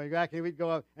 So anyway, back we'd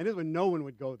go up, and this is when no one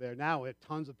would go there. Now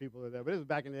tons of people are there, but this was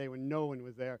back in the day when no one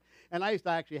was there. And I used to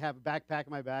actually have a backpack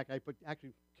in my back. I put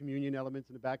actually communion elements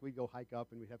in the back. We'd go hike up,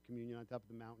 and we'd have communion on top of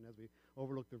the mountain as we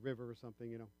overlooked the river or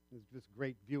something. You know, there's this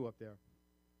great view up there.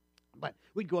 But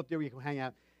we'd go up there, we'd go hang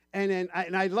out. And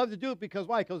I'd love to do it because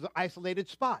why? Because it's an isolated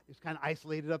spot. It's kind of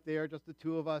isolated up there, just the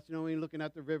two of us, you know, looking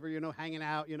at the river, you know, hanging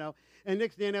out, you know. And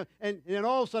next thing you know, and then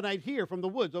all of a sudden I'd hear from the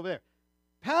woods over there,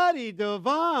 Patty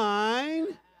Devine.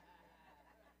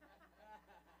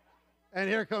 And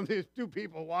here come these two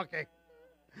people walking.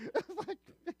 It's like,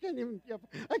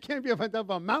 I can't be up on top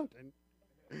of a mountain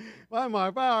by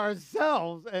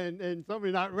ourselves and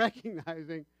somebody not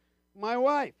recognizing my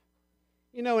wife.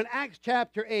 You know, in Acts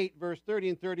chapter 8, verse 30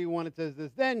 and 31, it says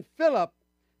this, Then Philip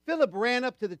ran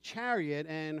up to the chariot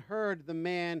and heard the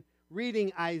man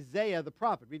reading Isaiah the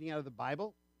prophet, reading out of the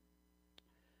Bible.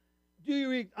 Do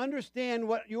you understand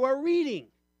what you are reading?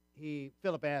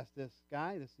 Philip asked this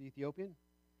guy, this Ethiopian.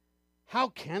 How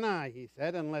can I, he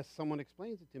said, unless someone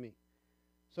explains it to me?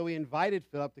 So he invited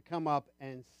Philip to come up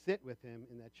and sit with him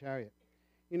in that chariot.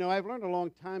 You know, I've learned a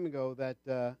long time ago that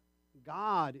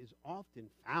God is often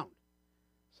found.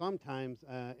 Sometimes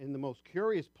in the most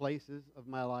curious places of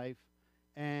my life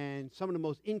and some of the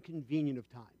most inconvenient of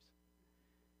times.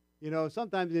 You know,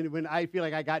 sometimes when I feel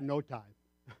like I got no time.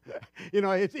 You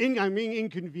know, I'm being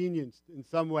inconvenienced in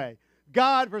some way.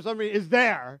 God, for some reason, is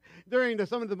there during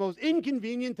some of the most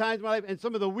inconvenient times of my life and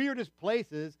some of the weirdest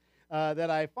places that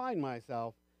I find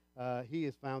myself. He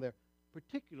is found there,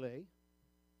 particularly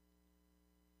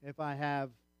if I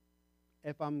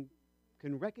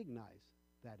can recognize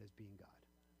that as being God.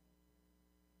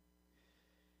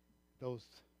 Those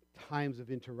times of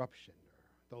interruption,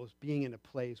 or those being in a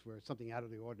place where it's something out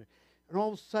of the ordinary. And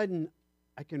all of a sudden,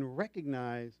 I can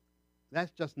recognize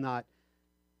that's just not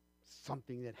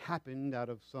something that happened out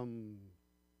of some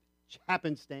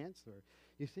happenstance, or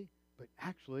you see, but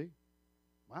actually,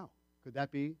 wow, could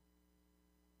that be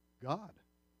God?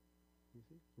 You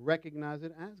see? Recognize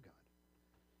it as God.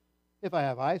 If I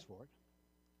have eyes for it.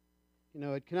 You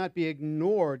know, it cannot be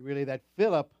ignored, really, that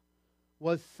Philip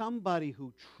was somebody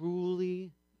who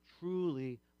truly,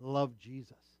 truly loved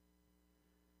Jesus.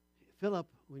 Philip,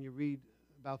 when you read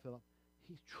about Philip,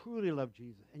 he truly loved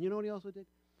Jesus. And you know what he also did?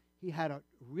 He had a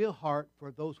real heart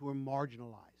for those who were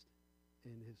marginalized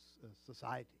in his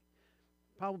society.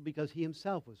 Probably because he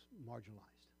himself was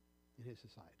marginalized in his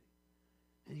society.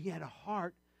 And he had a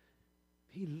heart.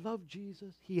 He loved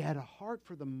Jesus. He had a heart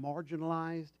for the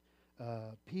marginalized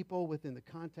people within the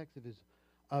context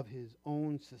of his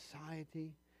own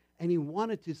society. And he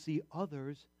wanted to see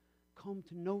others come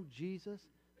to know Jesus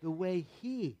the way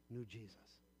he knew Jesus.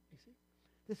 You see?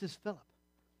 This is Philip.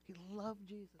 He loved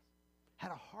Jesus,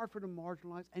 had a heart for the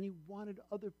marginalized, and he wanted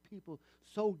other people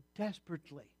so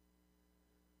desperately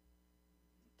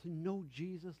to know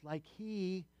Jesus like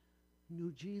he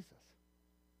knew Jesus.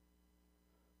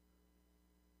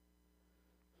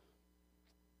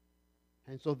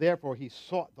 And so therefore he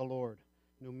sought the Lord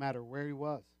no matter where he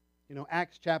was.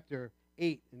 Acts chapter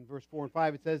 8 in verse 4 and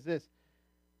 5, it says this.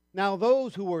 Now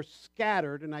those who were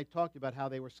scattered, and I talked about how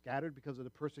they were scattered because of the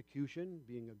persecution,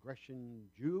 being a Grecian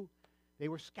Jew, they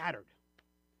were scattered.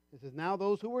 It says, now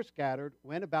those who were scattered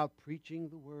went about preaching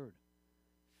the word.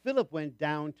 Philip went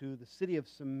down to the city of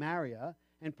Samaria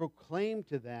and proclaimed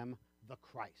to them the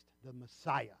Christ, the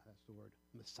Messiah. That's the word,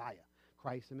 Messiah.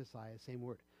 Christ and Messiah, same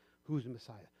word. Who's the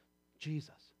Messiah?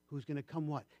 Jesus, who's going to come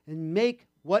what? And make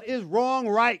what is wrong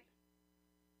right.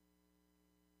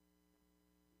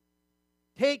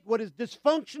 Take what is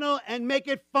dysfunctional and make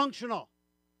it functional.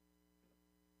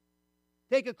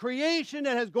 Take a creation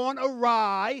that has gone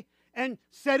awry and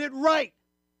set it right.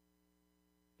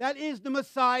 That is the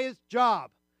Messiah's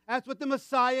job. That's what the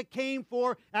Messiah came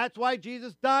for. That's why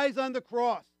Jesus dies on the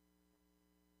cross.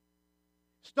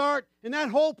 And that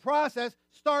whole process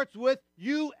starts with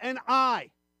you and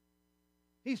I.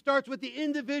 He starts with the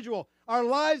individual, our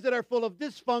lives that are full of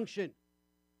dysfunction,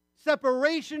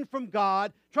 separation from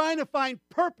God, trying to find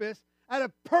purpose out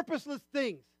of purposeless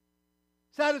things,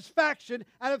 satisfaction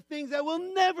out of things that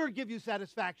will never give you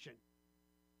satisfaction.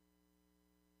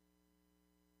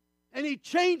 And he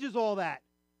changes all that,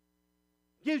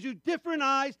 gives you different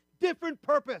eyes, different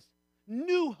purpose,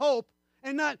 new hope,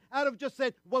 and not out of just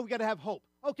said, well, we got to have hope.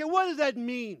 Okay, what does that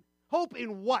mean? Hope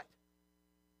in what?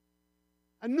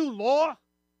 A new law?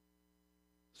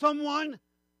 Someone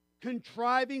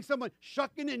contriving, someone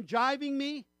shucking and jiving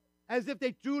me as if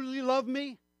they truly love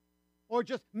me? Or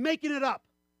just making it up?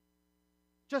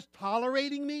 Just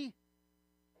tolerating me?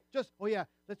 Just, oh yeah,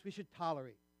 we should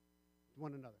tolerate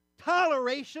one another.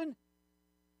 Toleration?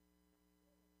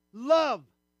 Love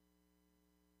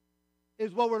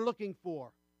is what we're looking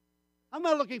for. I'm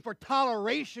not looking for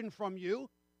toleration from you.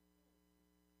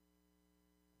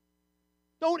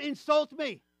 Don't insult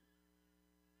me.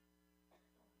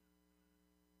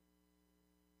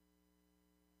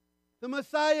 The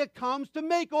Messiah comes to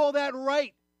make all that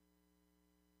right.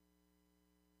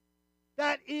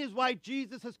 That is why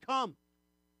Jesus has come.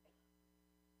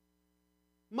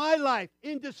 My life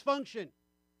in dysfunction.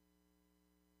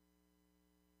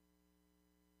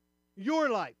 Your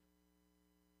life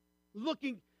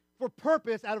looking for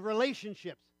purpose out of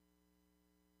relationships.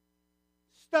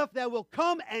 Stuff that will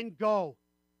come and go.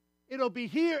 It'll be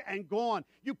here and gone.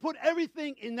 You put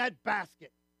everything in that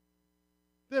basket.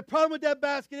 The problem with that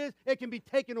basket is it can be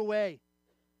taken away.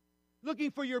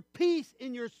 Looking for your peace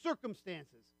in your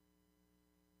circumstances.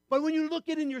 But when you look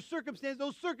at it in your circumstances,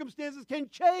 those circumstances can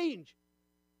change.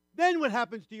 Then what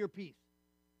happens to your peace?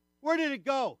 Where did it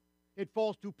go? It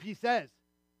falls to pieces.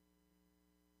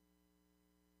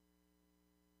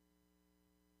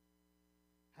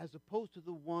 As opposed to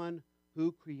the one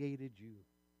who created you,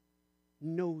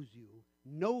 knows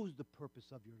the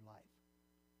purpose of your life,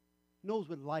 knows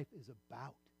what life is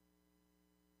about.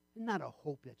 And not a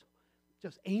hope that's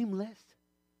just aimless.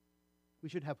 We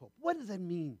should have hope. What does that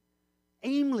mean?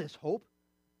 Aimless hope?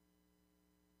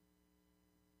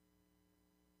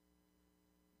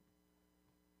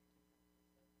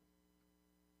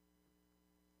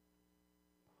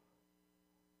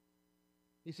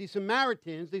 You see,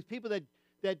 Samaritans, these people that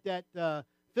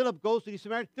Philip goes to, these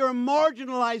Samaritans, they're a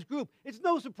marginalized group. It's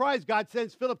no surprise God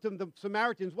sends Philip to the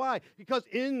Samaritans. Why? Because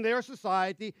in their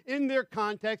society, in their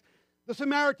context, the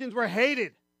Samaritans were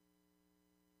hated.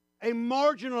 A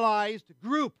marginalized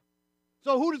group.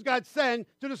 So who does God send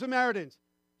to the Samaritans?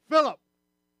 Philip.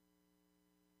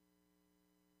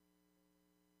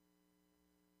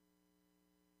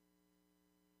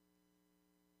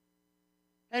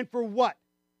 And for what?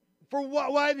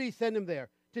 Why did he send him there?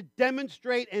 To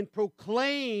demonstrate and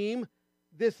proclaim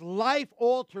this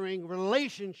life-altering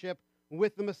relationship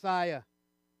with the Messiah.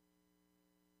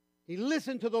 He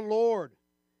listened to the Lord.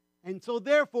 And so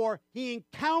therefore, he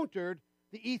encountered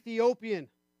the Ethiopian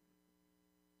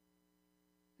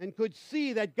and could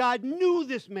see that God knew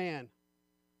this man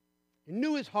and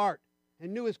knew his heart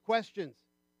and knew his questions.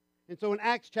 And so in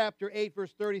Acts chapter 8,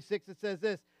 verse 36, it says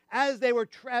this, as they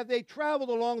traveled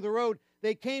along the road,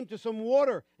 they came to some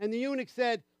water, and the eunuch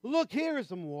said, look, here is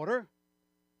some water.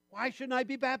 Why shouldn't I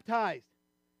be baptized?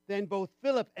 Then both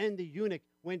Philip and the eunuch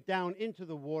went down into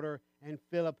the water, and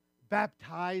Philip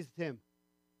baptized him.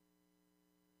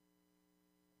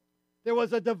 There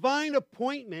was a divine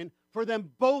appointment for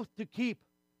them both to keep.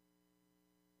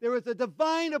 There was a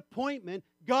divine appointment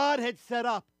God had set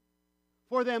up.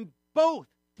 for them both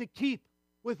to keep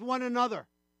with one another.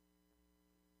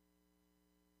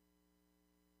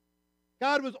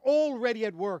 God was already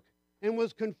at work and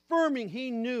was confirming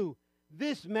He knew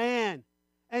this man,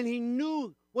 and He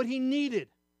knew what he needed.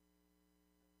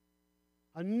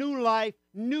 A new life,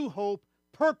 new hope,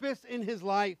 purpose in his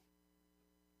life.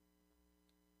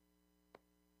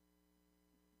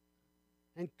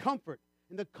 And comfort.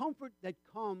 And the comfort that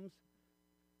comes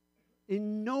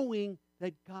in knowing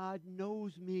that God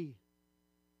knows me.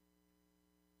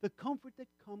 The comfort that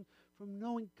comes from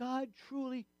knowing God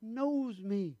truly knows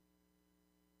me.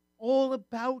 All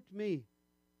about me.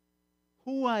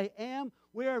 Who I am,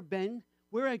 where I've been,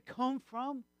 where I come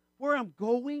from, where I'm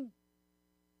going.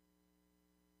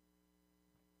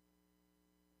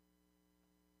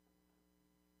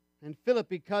 And Philip,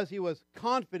 because he was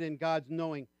confident in God's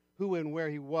knowing who and where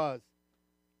he was,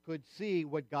 could see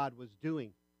what God was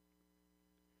doing.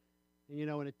 And in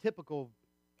a typical,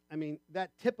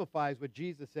 that typifies what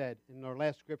Jesus said in our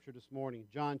last scripture this morning.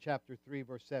 John chapter 3,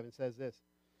 verse 7 says this.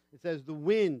 It says, the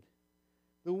wind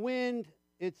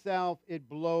itself, it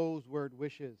blows where it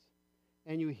wishes,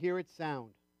 and you hear its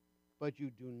sound, but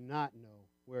you do not know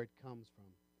where it comes from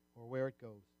or where it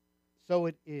goes. So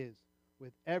it is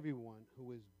with everyone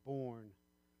who is born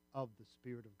of the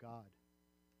Spirit of God.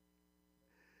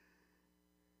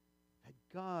 That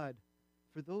God,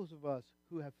 for those of us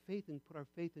who have faith and put our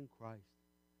faith in Christ,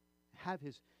 have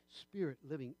His Spirit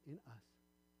living in us.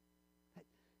 That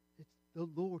it's the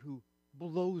Lord who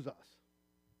blows us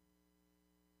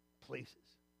places.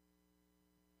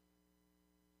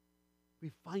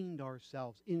 We find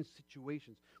ourselves in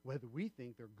situations, whether we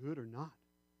think they're good or not.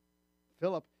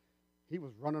 Philip, he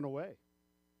was running away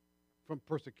from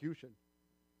persecution.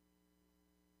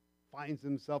 Finds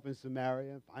himself in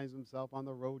Samaria, finds himself on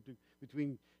the road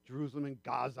between Jerusalem and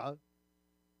Gaza.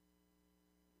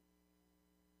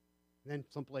 And then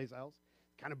someplace else,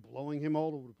 kind of blowing him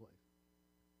all over the place.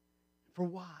 For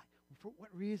why? For what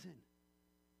reason?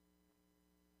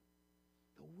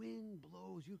 The wind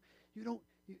blows.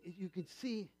 You can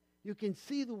see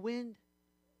the wind.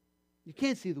 You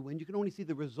can't see the wind. You can only see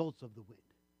the results of the wind.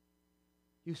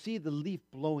 You see the leaf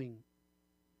blowing.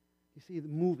 You see it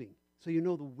moving. So you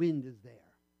know the wind is there.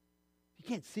 You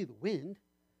can't see the wind.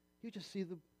 You just see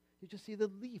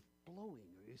the leaf blowing,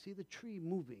 or you see the tree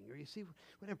moving, or you see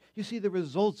whatever. You see the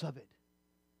results of it.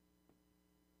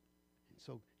 And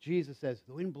so Jesus says,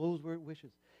 the wind blows where it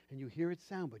wishes, and you hear its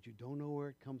sound, but you don't know where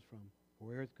it comes from or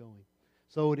where it's going.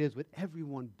 So it is with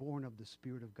everyone born of the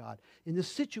Spirit of God. In the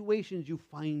situations you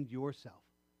find yourself,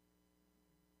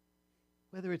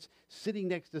 whether it's sitting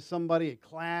next to somebody at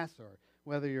class, or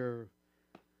whether you're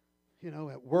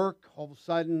at work, all of a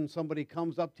sudden somebody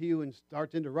comes up to you and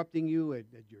starts interrupting you at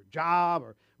your job,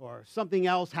 or something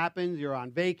else happens, you're on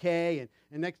vacay,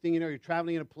 and next thing you know, you're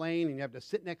traveling in a plane and you have to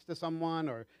sit next to someone,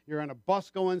 or you're on a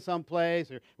bus going someplace,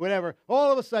 or whatever.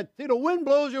 All of a sudden, see, the wind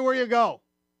blows you where you go.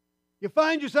 You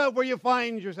find yourself where you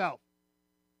find yourself.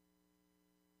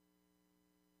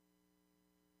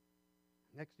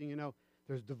 Next thing you know,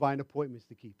 there's divine appointments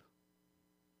to keep.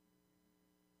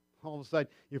 All of a sudden,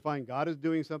 you find God is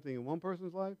doing something in one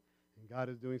person's life, and God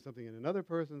is doing something in another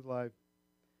person's life,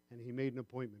 and He made an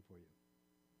appointment for you.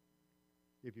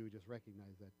 If you would just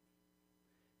recognize that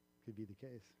could be the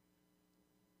case.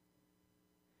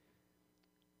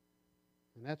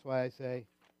 And that's why I say,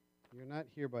 you're not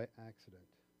here by accident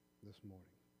this morning.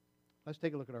 Let's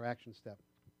take a look at our action step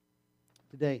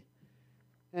today.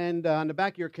 And on the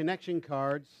back of your connection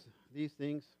cards, these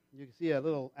things, you can see a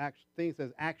little thing that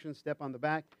says action step on the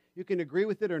back. You can agree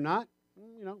with it or not.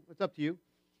 It's up to you.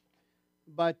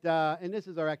 But, and this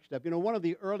is our action step. One of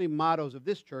the early mottos of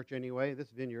this church anyway, this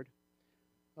vineyard,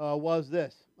 was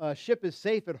this. A ship is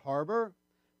safe at harbor,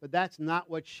 but that's not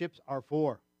what ships are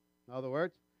for. In other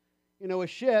words, a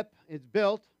ship, it's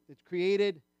built, it's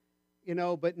created,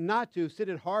 but not to sit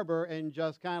at harbor and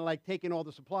just kind of like taking all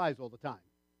the supplies all the time.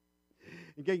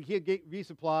 And get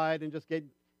resupplied and just get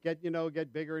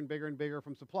bigger and bigger and bigger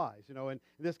from supplies, and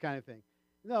this kind of thing.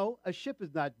 No, a ship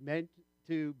is not meant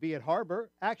to be at harbor.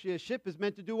 Actually, a ship is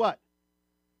meant to do what?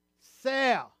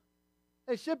 Sail.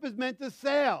 A ship is meant to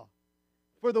sail.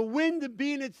 For the wind to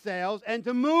be in its sails and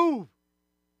to move.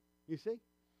 You see?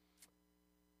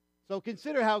 So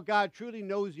consider how God truly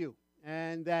knows you,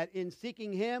 and that in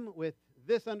seeking Him with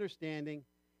this understanding,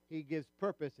 He gives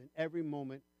purpose in every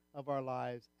moment of our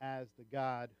lives as the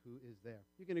God who is there.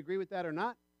 You can agree with that or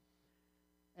not.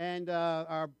 And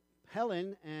our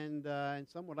Helen and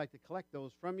some would like to collect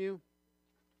those from you.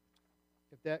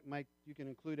 If that might, you can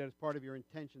include that as part of your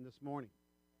intention this morning.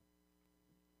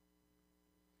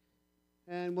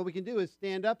 And what we can do is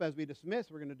stand up as we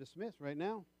dismiss. We're going to dismiss right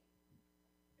now.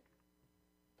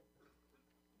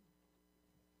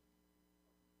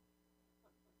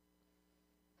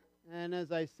 And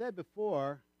as I said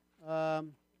before,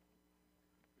 God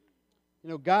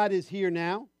is here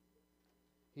now.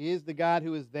 He is the God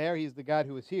who is there. He's the God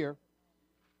who is here.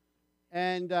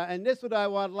 And this is what I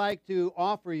would like to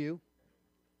offer you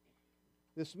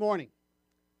this morning.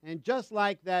 And just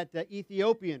like that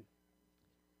Ethiopian,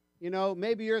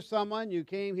 maybe you're someone, you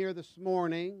came here this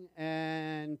morning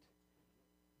and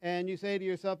you say to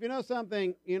yourself,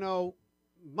 something,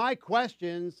 my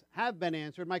questions have been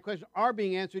answered. My questions are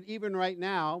being answered even right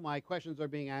now. My questions are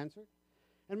being answered.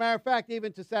 And matter of fact,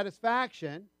 even to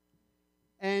satisfaction.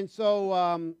 And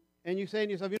so, and you say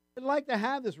to yourself, I'd like to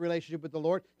have this relationship with the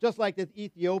Lord, just like the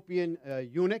Ethiopian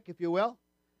eunuch, if you will.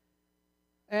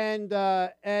 And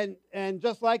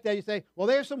just like that, you say, well,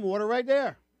 there's some water right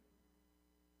there.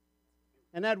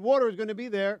 And that water is going to be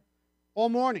there all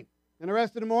morning and the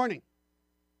rest of the morning.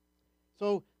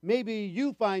 So maybe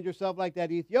you find yourself like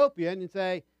that Ethiopian and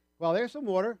say, well, there's some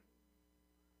water.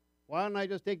 Why don't I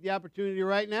just take the opportunity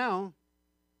right now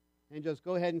and just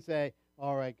go ahead and say,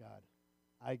 all right, God,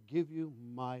 I give you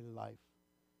my life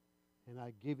and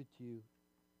I give it to you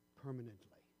permanently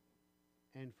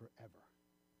and forever.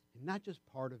 And not just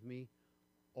part of me,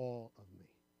 all of me.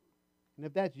 And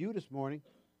if that's you this morning,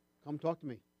 come talk to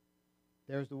me.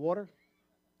 There's the water,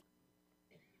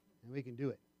 and we can do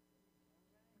it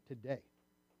today.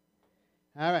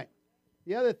 All right.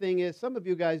 The other thing is, some of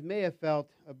you guys may have felt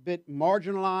a bit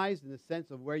marginalized in the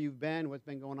sense of where you've been, what's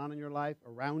been going on in your life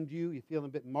around you. You feel a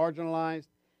bit marginalized.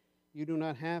 You do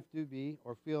not have to be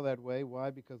or feel that way. Why?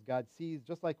 Because God sees,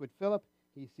 just like with Philip,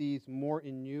 He sees more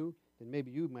in you than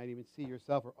maybe you might even see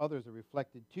yourself or others are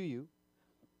reflected to you.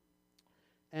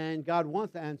 And God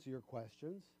wants to answer your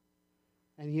questions.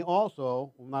 And He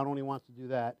also, not only wants to do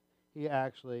that, He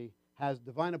actually has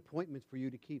divine appointments for you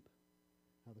to keep.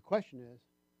 Now the question is,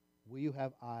 will you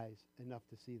have eyes enough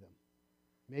to see them?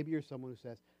 Maybe you're someone who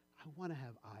says, I want to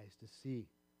have eyes to see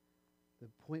the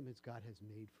appointments God has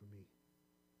made for me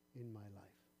in my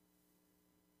life.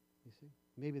 You see?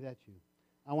 Maybe that's you.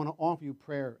 I want to offer you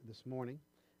prayer this morning.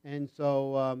 And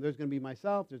so there's going to be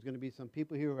myself. There's going to be some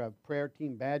people here who have prayer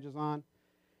team badges on.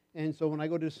 And so when I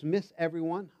go to dismiss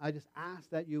everyone, I just ask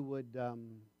that you would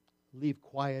leave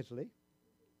quietly.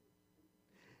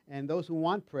 And those who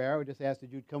want prayer, I would just ask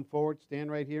that you'd come forward,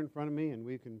 stand right here in front of me, and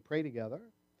we can pray together.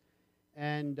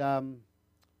 And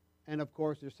of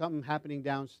course, there's something happening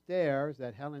downstairs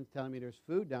that Helen's telling me there's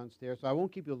food downstairs, so I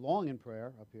won't keep you long in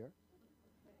prayer up here.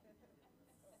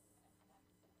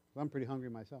 I'm pretty hungry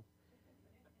myself.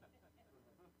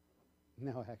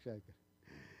 No, actually, I could.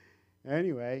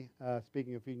 Anyway,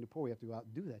 speaking of feeding the poor, we have to go out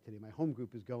and do that today. My home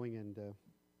group is going out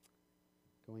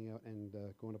and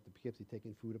going up to Poughkeepsie,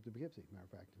 taking food up to Poughkeepsie, matter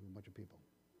of fact, to a bunch of people.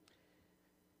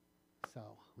 So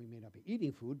we may not be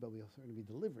eating food, but we'll certainly be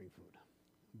delivering food.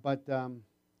 But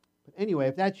anyway,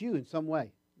 if that's you in some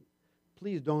way,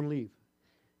 please don't leave.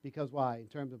 Because why? In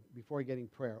terms of before getting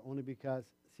prayer. Only because,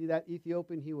 see that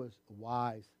Ethiopian, he was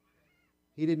wise.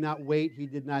 He did not wait. He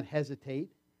did not hesitate.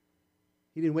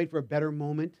 He didn't wait for a better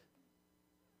moment.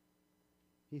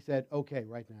 He said, okay,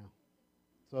 right now.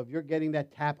 So if you're getting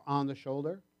that tap on the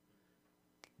shoulder,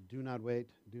 do not wait.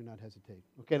 Do not hesitate.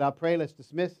 Okay, I'll pray. Let's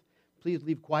dismiss. Please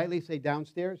leave quietly. Say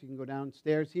downstairs. You can go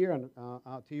downstairs here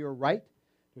to your right.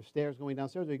 There's stairs going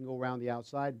downstairs, or you can go around the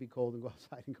outside, be cold and go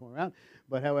outside and go around.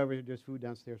 But however, there's food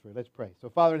downstairs for you. Let's pray. So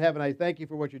Father in heaven, I thank you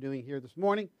for what you're doing here this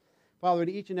morning. Father,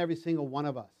 to each and every single one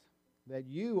of us, that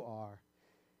you are,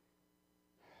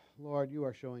 Lord, you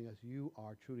are showing us you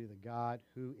are truly the God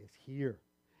who is here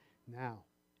now.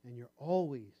 And you're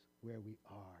always where we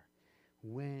are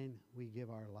when we give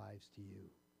our lives to you.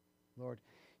 Lord,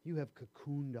 you have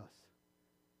cocooned us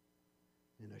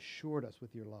and assured us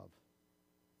with your love.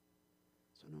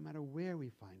 So no matter where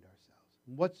we find ourselves,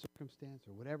 in what circumstance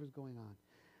or whatever's going on,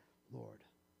 Lord,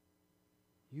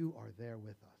 you are there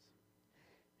with us.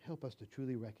 Help us to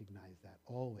truly recognize that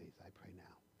always, I pray now.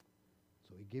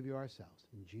 So we give you ourselves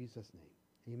in Jesus'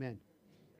 name. Amen.